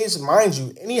days, mind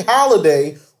you, any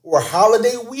holiday or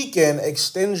holiday weekend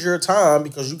extends your time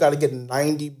because you got to get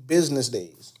 90 business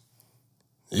days.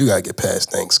 You got to get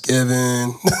past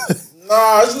Thanksgiving.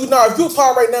 If you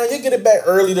apply right now, you get it back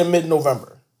early to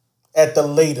mid-November at the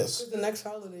latest. The next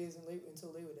holiday is until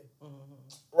Labor Day.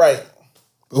 Mm-hmm. Right.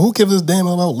 But who gives a damn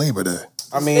about Labor Day?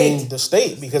 The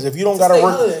state, because if you don't gotta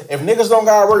work, if niggas don't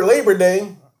gotta work Labor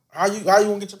Day, how you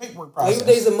gonna get your paperwork processed?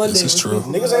 Labor Day's a Monday. This is true.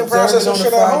 Niggas ain't processing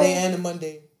shit on at home. Friday and a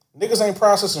Monday. Niggas ain't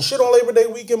processing shit on Labor Day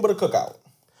weekend but a cookout.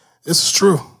 This is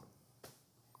true.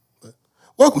 But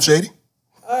welcome, Shady.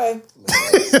 All right.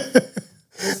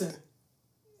 Listen,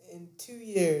 in 2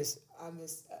 years, I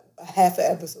missed a half an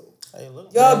episode. Hey,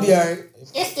 look, Y'all man. be all right.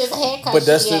 It's this haircut. But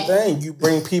that's the thing. You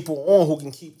bring people on who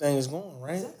can keep things going,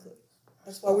 right? Exactly.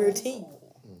 That's why we're a team.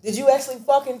 Did you actually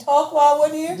fucking talk while I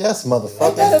wasn't here? Yes, Ain't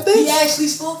motherfucker. that a bitch? He actually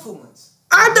spoke for once.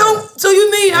 I don't. So you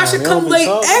mean I should you come don't be late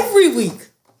talking. every week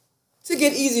to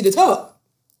get easy to talk?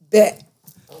 Bet.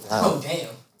 Oh, damn.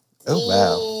 Oh,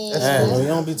 wow. That's Man, crazy. you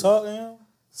don't be talking, yo?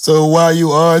 So while you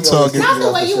are talking, Not the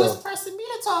off way the you show. was pressing me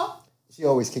to talk. She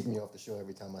always kick me off the show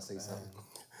every time I say something.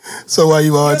 so while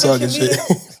you are You're the talking shit,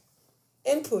 comedic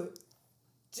input.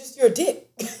 Just your dick.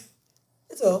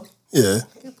 That's all. yeah.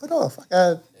 Get put off. I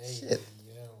got shit.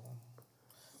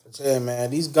 But yeah,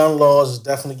 man, these gun laws is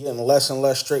definitely getting less and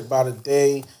less strict by the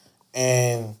day.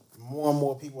 And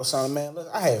more people are saying, man, look,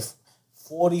 I have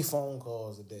 40 phone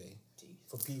calls a day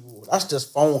for people. That's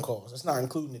just phone calls. That's not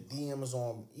including the DMs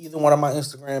on either one of my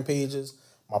Instagram pages,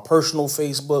 my personal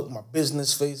Facebook, my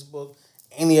business Facebook,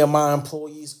 any of my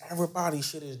employees. Everybody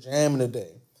shit is jamming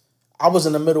today. I was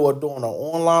in the middle of doing an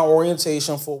online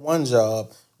orientation for one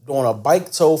job, doing a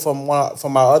bike tow from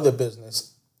my other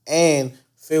business, and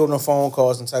fielding phone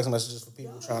calls and text messages for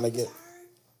people trying to get.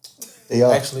 They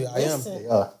are. Actually, I am. They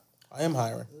are. I am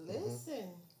hiring. Listen.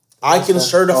 I can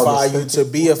certify August you to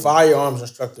 13th, be a firearms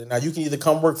instructor. Now, you can either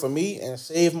come work for me and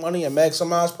save money and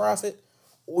maximize profit,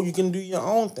 or you can do your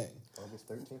own thing. August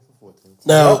 13th or 14th.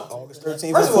 Now, August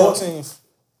 13th First and of all- 14th.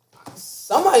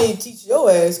 Somebody need to teach your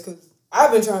ass because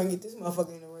I've been trying to get this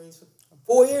motherfucker in the range for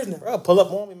 4 years now. Bro, pull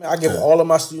up on me, man. I give all of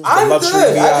my students the I'm luxury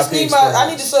good. VIP I just need I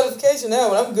need the experience. certification now,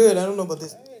 but I'm good. I don't know about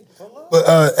this. but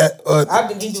I've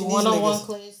been You teaching do these one-on-one niggas.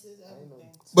 classes, everything.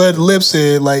 but Lip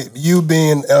said, like, you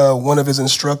being one of his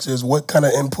instructors, what kind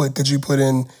of input could you put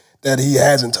in that he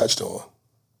hasn't touched on?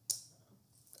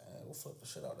 We'll flip the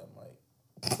shit out of that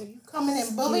mic. So you coming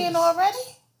in bullying already?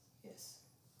 Yes.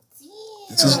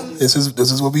 Damn. This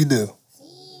is what we do. Damn.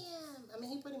 I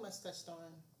mean, he pretty much touched on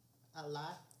a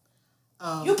lot.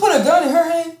 You put a gun in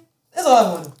her hand? That's all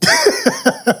I want.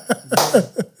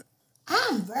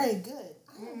 I'm very good.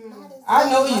 I'm not as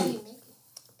I know bad as you. make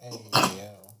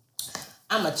it.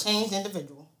 I'm a changed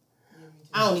individual.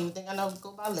 I don't even think I know to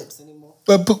go by lips anymore.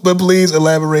 But please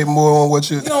elaborate more on what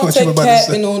you You don't what you were take about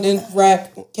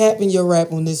to say. capping your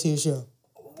rap on this here show.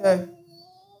 Okay.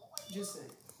 Just say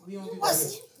we don't do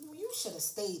that. You should have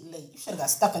stayed late. You should have got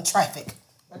stuck in traffic.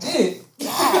 I did.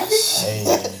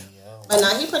 But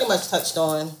nah, he pretty much touched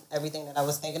on everything that I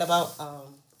was thinking about.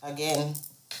 Again,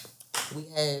 we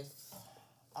have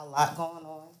a lot going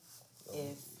on.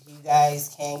 If you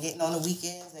guys can get in on the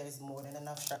weekends, there's more than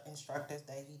enough instructors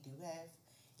that he do have.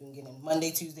 You can get in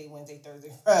Monday, Tuesday, Wednesday,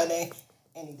 Thursday, Friday,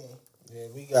 any day. Yeah,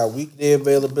 we got weekday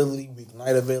availability,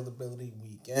 weeknight availability,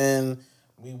 weekend.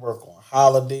 We work on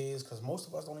holidays because most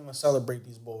of us don't even celebrate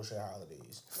these bullshit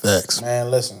holidays. Facts. Man,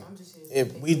 listen,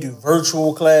 if we do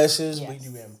virtual classes, we Yes.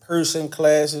 do in-person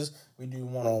classes, we do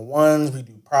one-on-ones, we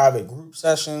do private group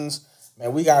sessions.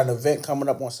 Man, we got an event coming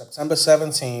up on September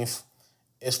 17th.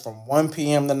 It's from 1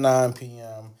 p.m. to 9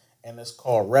 p.m., and it's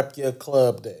called Rep Your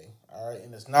Club Day. All right,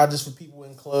 and it's not just for people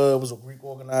in clubs or Greek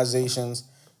organizations.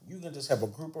 You can just have a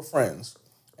group of friends.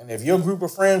 And if your group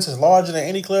of friends is larger than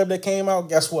any club that came out,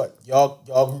 guess what? Y'all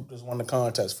group just won the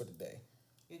contest for the day.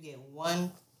 You get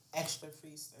one extra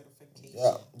free certification.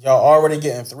 Y'all already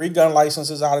getting 3 gun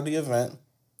licenses out of the event.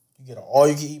 You get an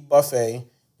all-you-can-eat buffet.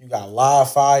 You got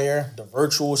live fire, the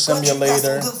virtual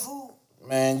simulator. Good food.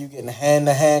 Man, you getting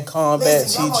hand-to-hand combat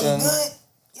Listen, y'all teaching. good.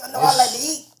 Y'all know I like to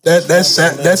eat.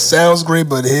 That sounds great,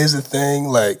 but here's the thing,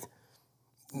 like,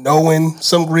 knowing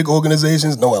some Greek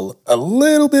organizations know a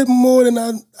little bit more than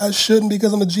I shouldn't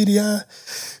because I'm a GDI.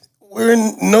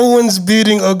 No one's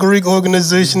beating a Greek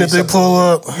organization if they pull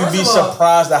up. You'd be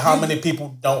surprised at how many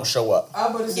people don't show up. I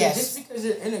was about to say, Yes. just because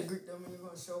you're in a group, don't mean you're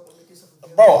going to show up and make yourself a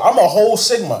Bro, I'm a whole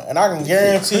Sigma, and I can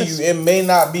guarantee you it may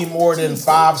not be more than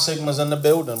 5 Sigmas in the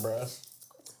building, bro.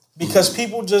 Because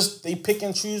people they pick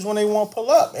and choose when they want to pull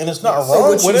up, and it's nothing So wrong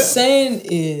what with you're it. saying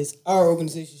is our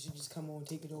organization should just come on and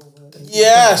take it over.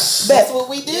 Yes. That's what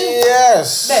we do.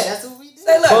 Yes. That's what we do.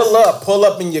 Say less. Pull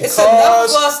up in your It's enough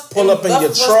cars, of us. pull up in enough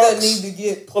your of us that trucks, need to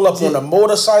get pull up on the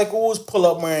motorcycles, pull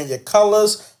up wearing your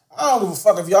colors. I don't give a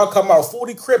fuck if y'all come out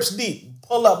 40 Crips deep.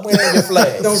 Pull up wearing your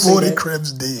flag. Don't say 40 that.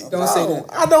 cribs deep. Don't say that.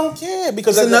 I don't care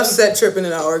because It's at the enough end- set tripping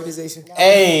in our organization.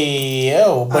 Hey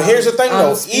yo, but here's the thing I'm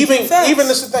though. speaking facts. Even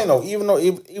this is the thing though. Even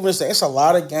this thing, it's a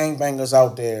lot of gangbangers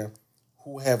out there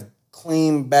who have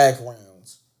clean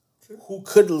backgrounds who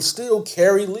could still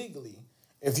carry legally.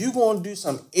 If you gonna do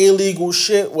some illegal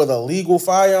shit with a legal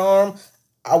firearm,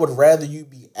 I would rather you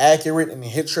be accurate and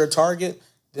hit your target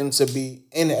than to be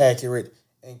inaccurate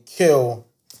and kill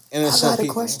innocent I got a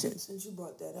people. question since you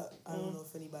brought that up. I don't know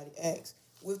if anybody asked.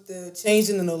 With the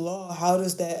changing in the law, how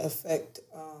does that affect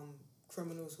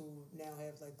criminals who now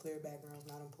have like clear backgrounds,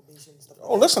 not on probation and stuff like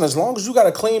that? Listen, as long as you got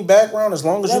a clean background, as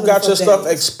long as you got your stuff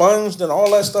expunged and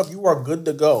all that stuff, you are good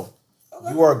to go.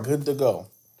 Okay. You are good to go.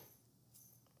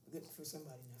 Good for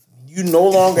somebody. You no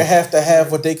longer have to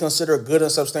have what they consider a good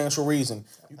and substantial reason.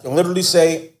 You can literally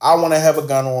say, I want to have a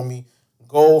gun on me.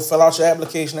 Go fill out your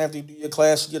application after you do your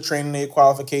class, your training, your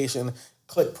qualification.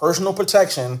 Click personal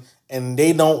protection, and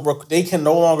they can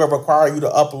no longer require you to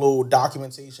upload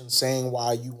documentation saying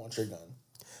why you want your gun.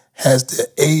 Has the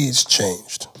age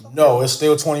changed? No, it's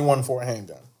still 21 for a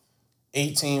handgun,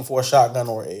 18 for a shotgun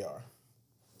or AR.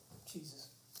 Jesus.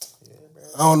 Yeah,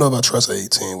 I don't know if I trust an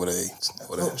 18 with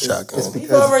a shotgun. We've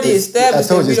already established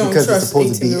that we don't trust it's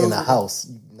supposed to be 18-year-olds in a with house.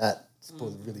 You're not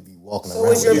supposed to really be walking So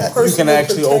around is with your that. person- You can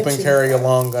actually Personal open protection. carry a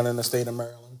long gun in the state of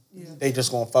Maryland. Yeah. They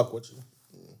just gonna fuck with you.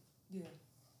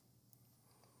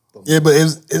 Yeah, but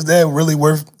is that really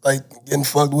worth like getting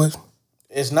fucked with?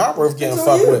 It's not worth getting on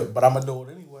fucked you. with, but I'm gonna do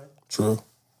it anyway. True.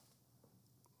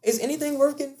 Is anything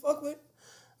worth getting fucked with?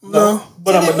 No.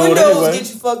 But I'm Tinted gonna do it windows anyway.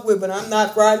 get you fucked with, but I'm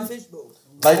not riding fishbowls.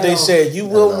 Like they said, you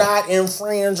will not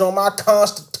infringe on my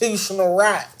constitutional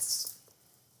rights.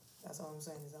 That's all I'm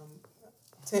saying is I'm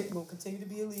going to continue to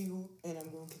be illegal, and I'm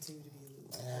going to continue to be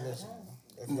illegal. Man, listen,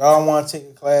 if y'all want to take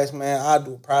a class, man, I'll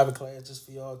do a private class just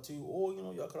for y'all too. Or,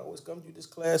 y'all could always come do this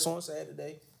class on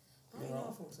Saturday.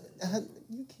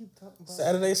 You keep talking about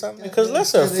Saturday something? Because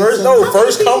listen, first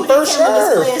come, first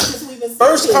serve.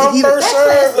 First come, first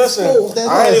serve. Listen,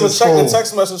 I ain't even checked the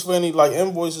text message for any like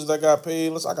invoices that got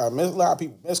paid. Listen, I got a lot of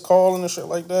people miscalling and shit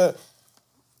like that.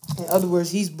 In other words,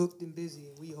 he's booked and busy,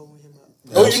 and we holding him up.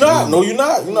 No, you're not. No, you're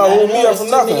not. You're not holding me up for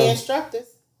nothing. Many instructors.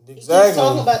 Exactly. He keeps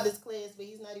talking about this class, but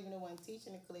he's not even the one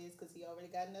teaching the class because he already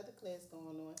got another class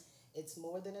going on. It's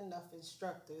more than enough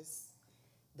instructors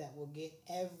that will get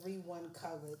everyone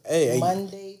covered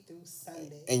Monday through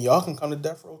Sunday. And y'all can come to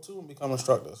Death Row too and become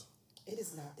instructors. It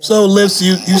is not that. So Lips,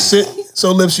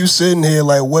 you sitting here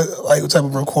like what type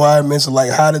of requirements or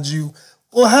like how did you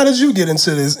get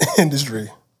into this industry?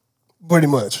 Pretty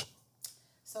much.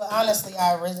 So honestly,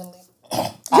 I originally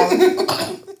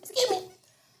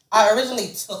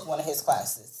took one of his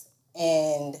classes,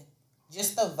 and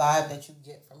just the vibe that you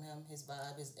get from him, his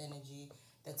vibe, his energy,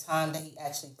 the time that he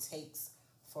actually takes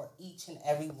for each and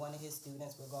every one of his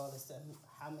students, regardless of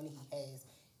how many he has,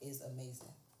 is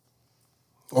amazing.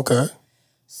 Okay.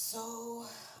 So,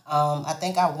 I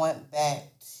think I went back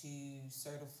to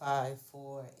certify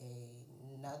for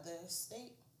another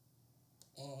state,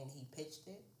 and he pitched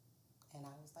it, and I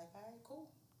was like, all right, cool.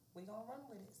 We're going to run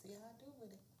with it, see how I do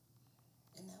with it.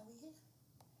 And now we here.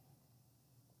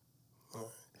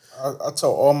 I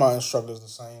tell all my instructors the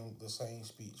same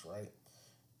speech, right?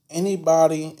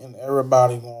 Anybody and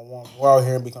everybody gonna want to go out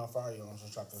here and become firearms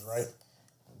instructors, right?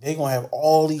 They gonna have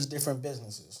all these different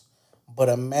businesses. But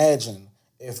imagine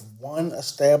if one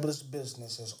established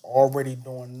business is already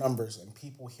doing numbers and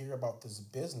people hear about this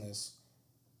business,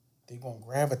 they're gonna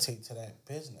gravitate to that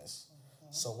business.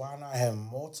 Mm-hmm. So why not have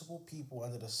multiple people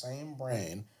under the same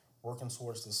brand working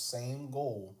towards the same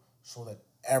goal so that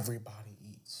everybody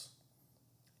eats?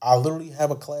 I literally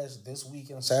have a class this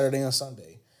weekend, Saturday and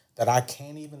Sunday, that I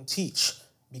can't even teach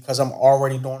because I'm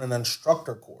already doing an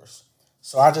instructor course.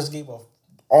 So I just gave a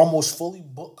almost fully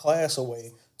booked class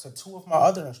away to two of my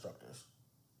other instructors.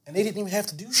 And they didn't even have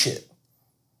to do shit.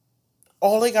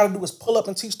 All they got to do is pull up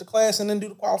and teach the class and then do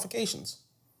the qualifications.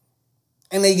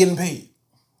 And they getting paid.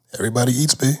 Everybody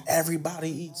eats, B. Everybody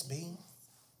eats, B.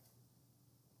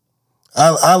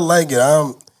 I like it.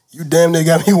 You damn near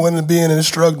got me wanting to be an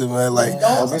instructor, man. Like,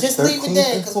 don't just leave it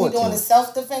there because we're doing a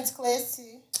self-defense class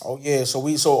too. So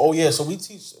we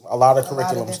teach a lot of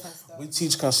curriculums. We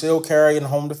teach concealed carry and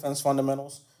home defense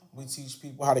fundamentals. We teach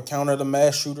people how to counter the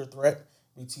mass shooter threat.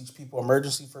 We teach people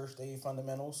emergency first aid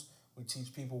fundamentals. We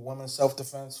teach people women's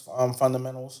self-defense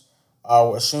fundamentals.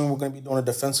 Soon we're going to be doing a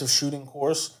defensive shooting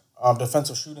course,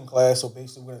 defensive shooting class. So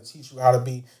basically we're going to teach you how to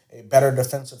be a better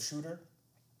defensive shooter.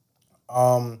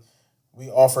 We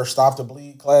offer stop the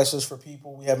bleed classes for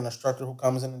people. We have an instructor who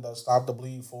comes in and does stop the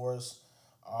bleed for us.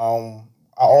 I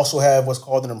also have what's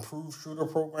called an improved shooter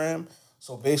program.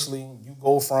 So basically, you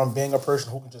go from being a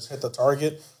person who can just hit the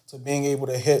target to being able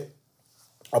to hit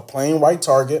a plain white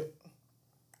target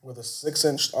with a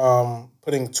 6-inch,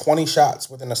 putting 20 shots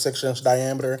within a 6-inch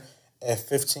diameter at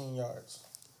 15 yards.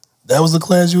 That was the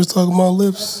class you was talking about,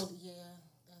 Lips?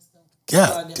 That's the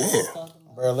God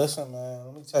damn. Bro, listen, man,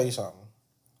 let me tell you something.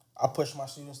 I push my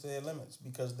students to their limits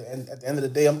because at the end of the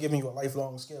day, I'm giving you a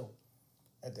lifelong skill.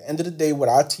 At the end of the day, what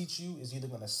I teach you is either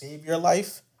going to save your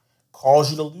life, cause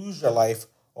you to lose your life,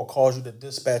 or cause you to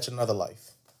dispatch another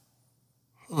life.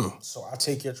 So I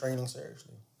take your training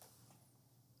seriously.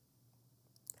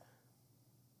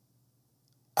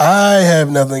 I have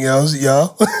nothing else,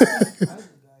 y'all. I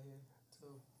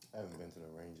haven't been to the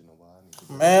range in a while.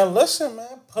 Man, listen,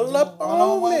 man. Pull up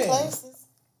on me. Classes.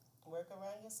 Work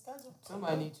around your schedule.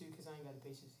 Somebody need to because I ain't got the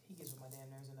patience. He gets with my damn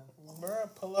nerves enough.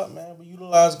 Bruh, pull up, man. We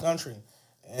utilize country.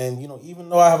 And, even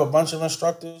though I have a bunch of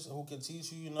instructors who can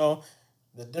teach you,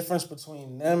 the difference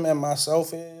between them and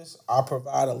myself is I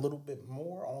provide a little bit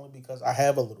more only because I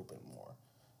have a little bit more.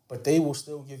 But they will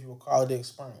still give you a quality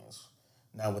experience.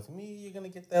 Now, with me, you're going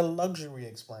to get that luxury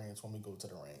experience when we go to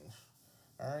the range.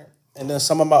 All right? And then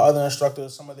some of my other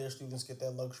instructors, some of their students get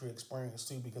that luxury experience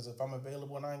too because if I'm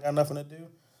available and I ain't got nothing to do,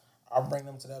 I'll bring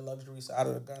them to that luxury side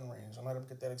of the gun range and let them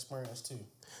get that experience too.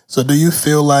 So do you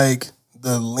feel like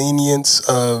the lenience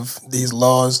of these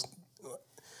laws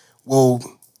will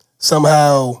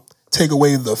somehow take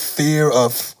away the fear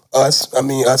of us? I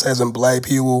mean, us as in black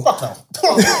people. Fuck no.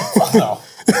 Fuck no.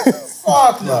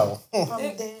 Fuck no.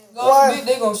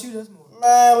 They gonna shoot us more.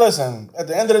 Man, listen. At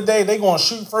the end of the day, they gonna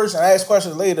shoot first and ask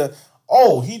questions later.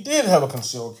 Oh, he did have a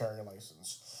concealed carry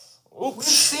license. Oops. We've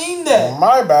seen that.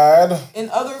 My bad. In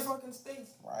other fucking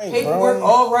states. Right, Paperwork, bro.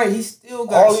 all right. He still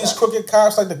got all shot. these crooked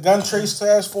cops like the gun trace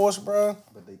task force, bro.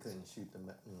 But they couldn't shoot them.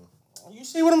 You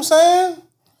see what I'm saying?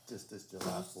 Just this July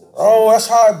 4th. Oh, that's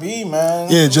how it be, man.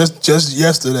 Yeah, just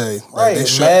yesterday. Right, they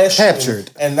mass captured.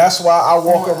 shooting. And that's why I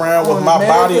walk around with my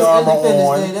body America's armor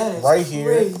Independence Day, that on is right here.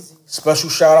 crazy. Special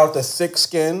shout out to Thick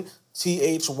Skin,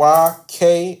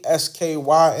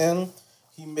 ThyKSKYN.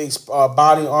 He makes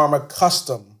body armor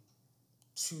custom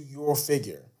to your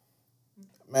figure.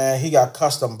 Man, he got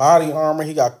custom body armor.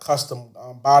 He got custom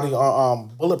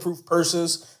bulletproof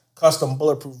purses, custom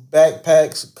bulletproof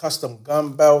backpacks, custom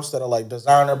gun belts that are like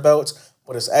designer belts,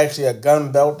 but it's actually a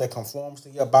gun belt that conforms to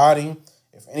your body.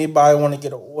 If anybody want to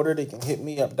get an order, they can hit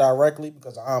me up directly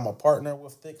because I'm a partner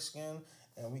with Thick Skin,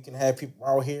 and we can have people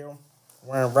out here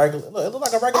wearing regular. Look, it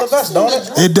looks like a regular vest, don't it?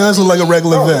 It does look like a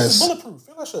regular Bro, vest. This is bulletproof.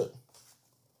 Feel that shit.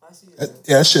 I see it.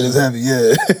 Yeah, that shit is heavy.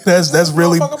 Yeah, that's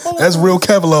real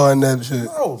Kevlar in that shit.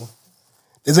 Bro.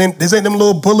 This ain't them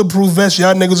little bulletproof vests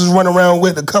y'all niggas was running around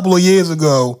with a couple of years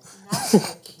ago.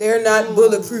 They're not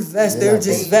bulletproof vests. They're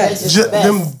just vests.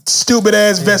 Them stupid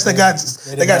ass vests that got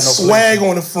swag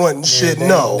on the front and shit.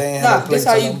 No, Nah, that's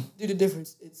how you do the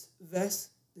difference. It's vests,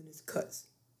 then it's cuts.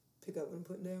 Pick up what I'm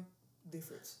putting down.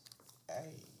 Difference.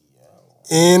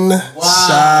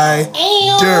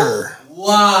 Insider.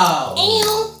 Wow.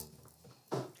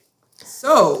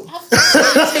 So,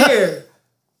 Shady's here.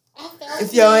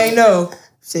 If y'all ain't know,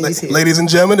 Shady's here. Ladies and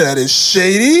gentlemen, that is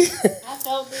Shady.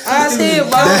 I see it,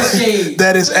 Shady.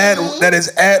 That is at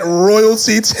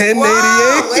royalty 1088.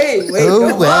 Wow, wait.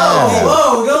 Oh, wow.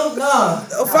 Whoa, don't nah.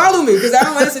 Follow me, because I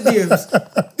don't answer DMs.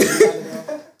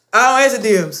 I don't answer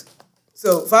DMs.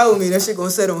 So follow me. That shit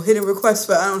gonna set on hidden requests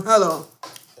for I don't know how long.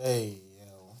 Hey,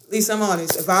 At least I'm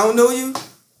honest. If I don't know you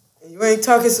and you ain't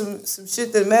talking some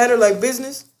shit that matter like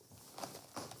business,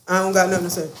 I don't got nothing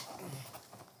to say.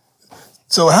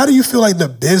 So how do you feel like the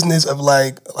business of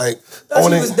like Thought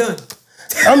owning? you was done.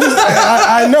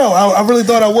 I know. I really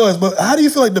thought I was, but how do you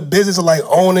feel like the business of like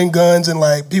owning guns and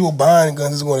like people buying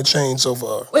guns is going to change so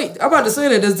far? Wait, I'm about to say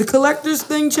that. Does the collector's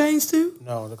thing change too?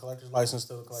 no, the collector's license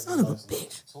still the collector's Son of a license.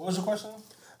 bitch. So what was your question?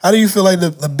 How do you feel like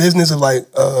the business of like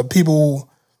people,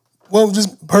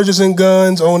 just purchasing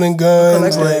guns, owning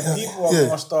guns? Like, People are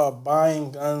gonna start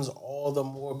buying guns all the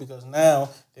more because now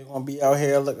they're gonna be out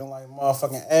here looking like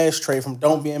motherfucking ashtray from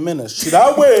Don't Be a Menace. Should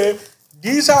I wear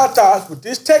these hot tops with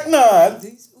this Tech 9?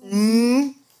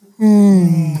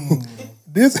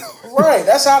 This Right.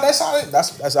 That's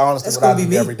honestly what I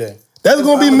do every day. that's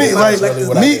gonna be me. Like really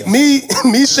what I do.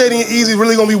 me, Shady and Easy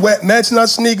really gonna be matching our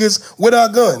sneakers with our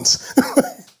guns.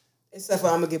 Except for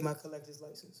I'm gonna get my collector's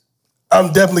license.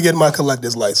 I'm definitely getting my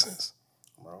collector's license.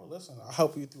 Bro, listen, I'll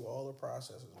help you through all the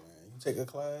processes, man. You take a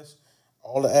class,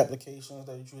 all the applications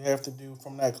that you have to do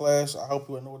from that class, I'll help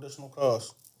you at no additional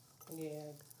cost. Yeah.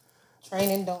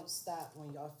 Training don't stop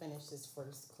when y'all finish this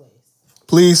first class.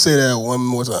 Please say that one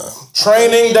more time.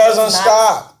 Training doesn't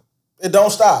stop. It don't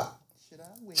stop.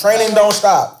 Training don't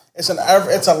stop. It's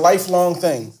a lifelong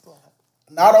thing.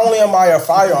 Not only am I a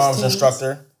firearms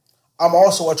instructor, I'm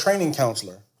also a training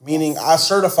counselor, meaning I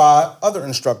certify other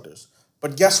instructors.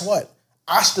 But guess what?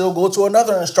 I still go to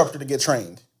another instructor to get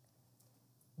trained.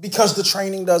 Because the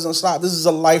training doesn't stop. This is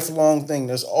a lifelong thing.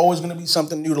 There's always going to be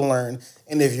something new to learn.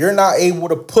 And if you're not able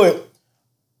to put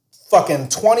fucking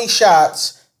 20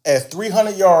 shots at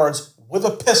 300 yards with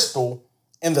a pistol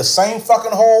in the same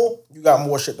fucking hole, you got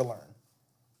more shit to learn.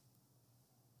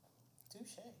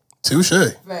 Touche.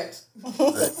 Facts. Big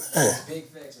facts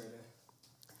right there.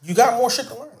 You got more shit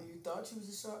to learn. You thought you was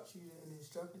a sharpshooter, and the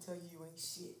instructor tell you ain't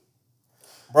shit.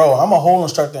 Bro, I'm a whole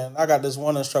instructor, and I got this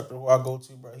one instructor who I go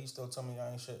to, bro. He still tell me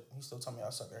I ain't shit. He still tell me I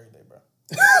suck every day, bro.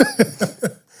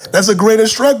 That's a great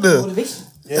instructor. Motivation.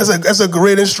 Yeah. That's a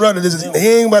great instructor. He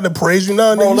ain't about to praise you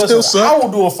now. Bro, You listen, still suck. I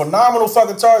will do a phenomenal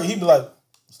fucking target. He'd be like,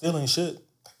 still ain't shit.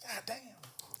 God damn.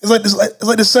 It's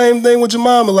like the same thing with your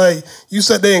mama. Like, you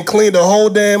sat there and cleaned the whole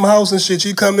damn house and shit.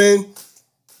 She come in,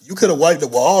 you could have wiped the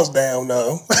walls down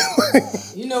though.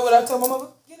 You know what I told my mother?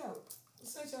 Get out.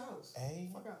 This ain't your house. Hey,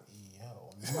 fuck out.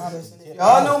 yo.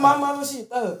 Y'all know my mother, she a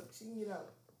thug. She can get out.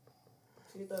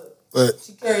 She a thug. But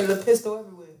she carrying a pistol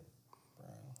everywhere.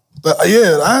 But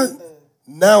yeah, I'm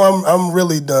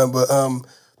really done. But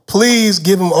please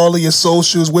give them all of your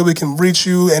socials where we can reach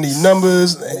you. Any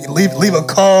numbers? Leave a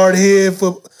card here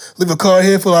for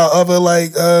our other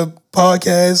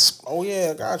podcasts. Oh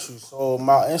yeah, I got you. So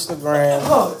my Instagram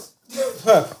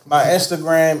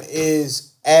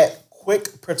is at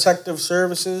Kwik Protective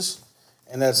Services,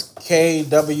 and that's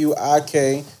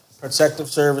KWIK Protective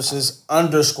Services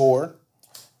 _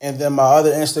 And then my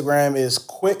other Instagram is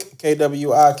Kwik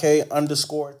KWIK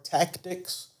 _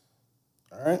 Tactics.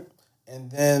 All right.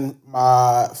 And then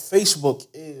my Facebook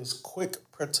is Kwik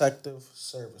Protective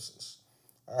Services.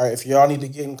 All right. If y'all need to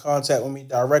get in contact with me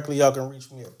directly, y'all can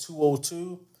reach me at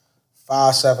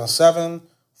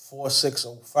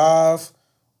 202-577-4605.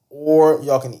 Or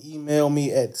y'all can email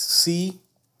me at cdickens,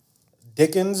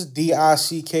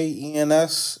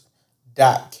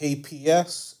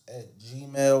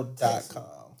 DICKENS.KPS@gmail.com.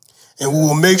 And we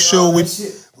will make sure we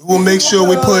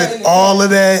put all of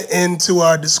that into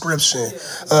our description.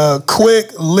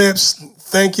 Kwik Lips,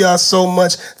 thank y'all so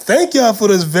much. Thank y'all for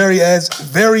this very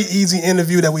easy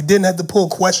interview that we didn't have to pull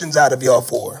questions out of y'all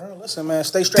for. Right, listen, man,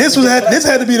 stay strapped. This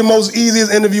had to be the most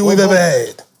easiest interview we've ever had.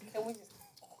 It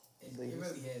really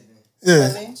has been.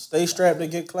 Yeah. Stay strapped to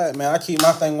get clapped, man. I keep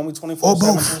my thing on me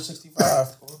 24/7,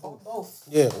 365. Or both.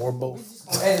 Yeah, or both. We just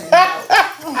gonna edit me out.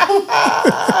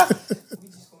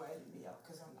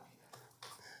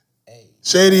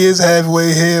 Shady is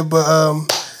halfway here, but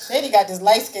Shady got this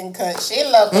light skin cut. She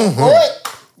looking good.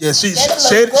 yeah,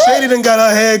 Shady done got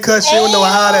her hair cut. She don't know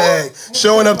how to act.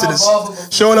 Showing up to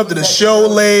the show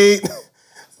late.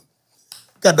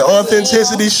 Got the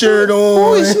authenticity shirt on.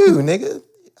 Who is you, nigga?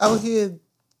 Out here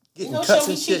getting cuts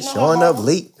and shit, showing up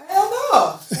late. Hell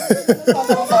no.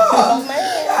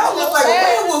 I look like a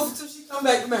werewolf until she come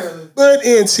back to Maryland. But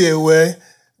anyway,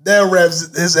 that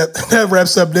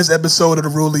wraps up this episode of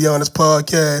the Rudely Honest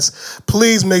Podcast.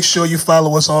 Please make sure you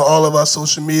follow us on all of our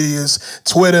social medias: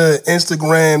 Twitter,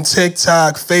 Instagram,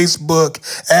 TikTok, Facebook,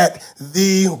 at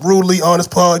the Rudely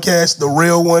Honest Podcast, the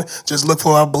real one. Just look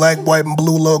for our black, white, and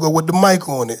blue logo with the mic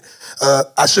on it.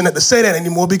 I shouldn't have to say that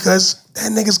anymore because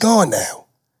that nigga's gone now.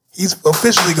 He's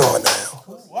officially gone now.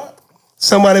 What?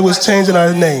 Somebody was changing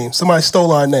our name. Somebody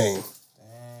stole our name.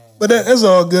 But that's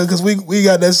all good because we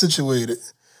got that situated.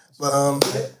 But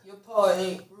Your pod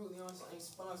ain't Rudely Honest, ain't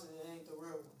sponsored. It ain't the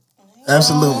real one.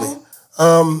 absolutely.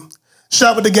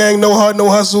 Shop with the gang, no heart, no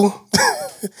hustle.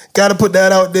 Gotta put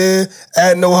that out there.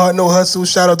 At No Heart, No Hustle.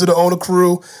 Shout out to the owner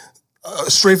crew,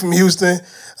 straight from Houston.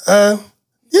 Yeah,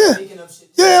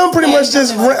 I'm pretty much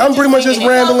just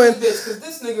rambling.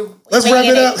 This nigga, Let's wrap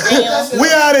it up. We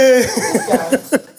out here.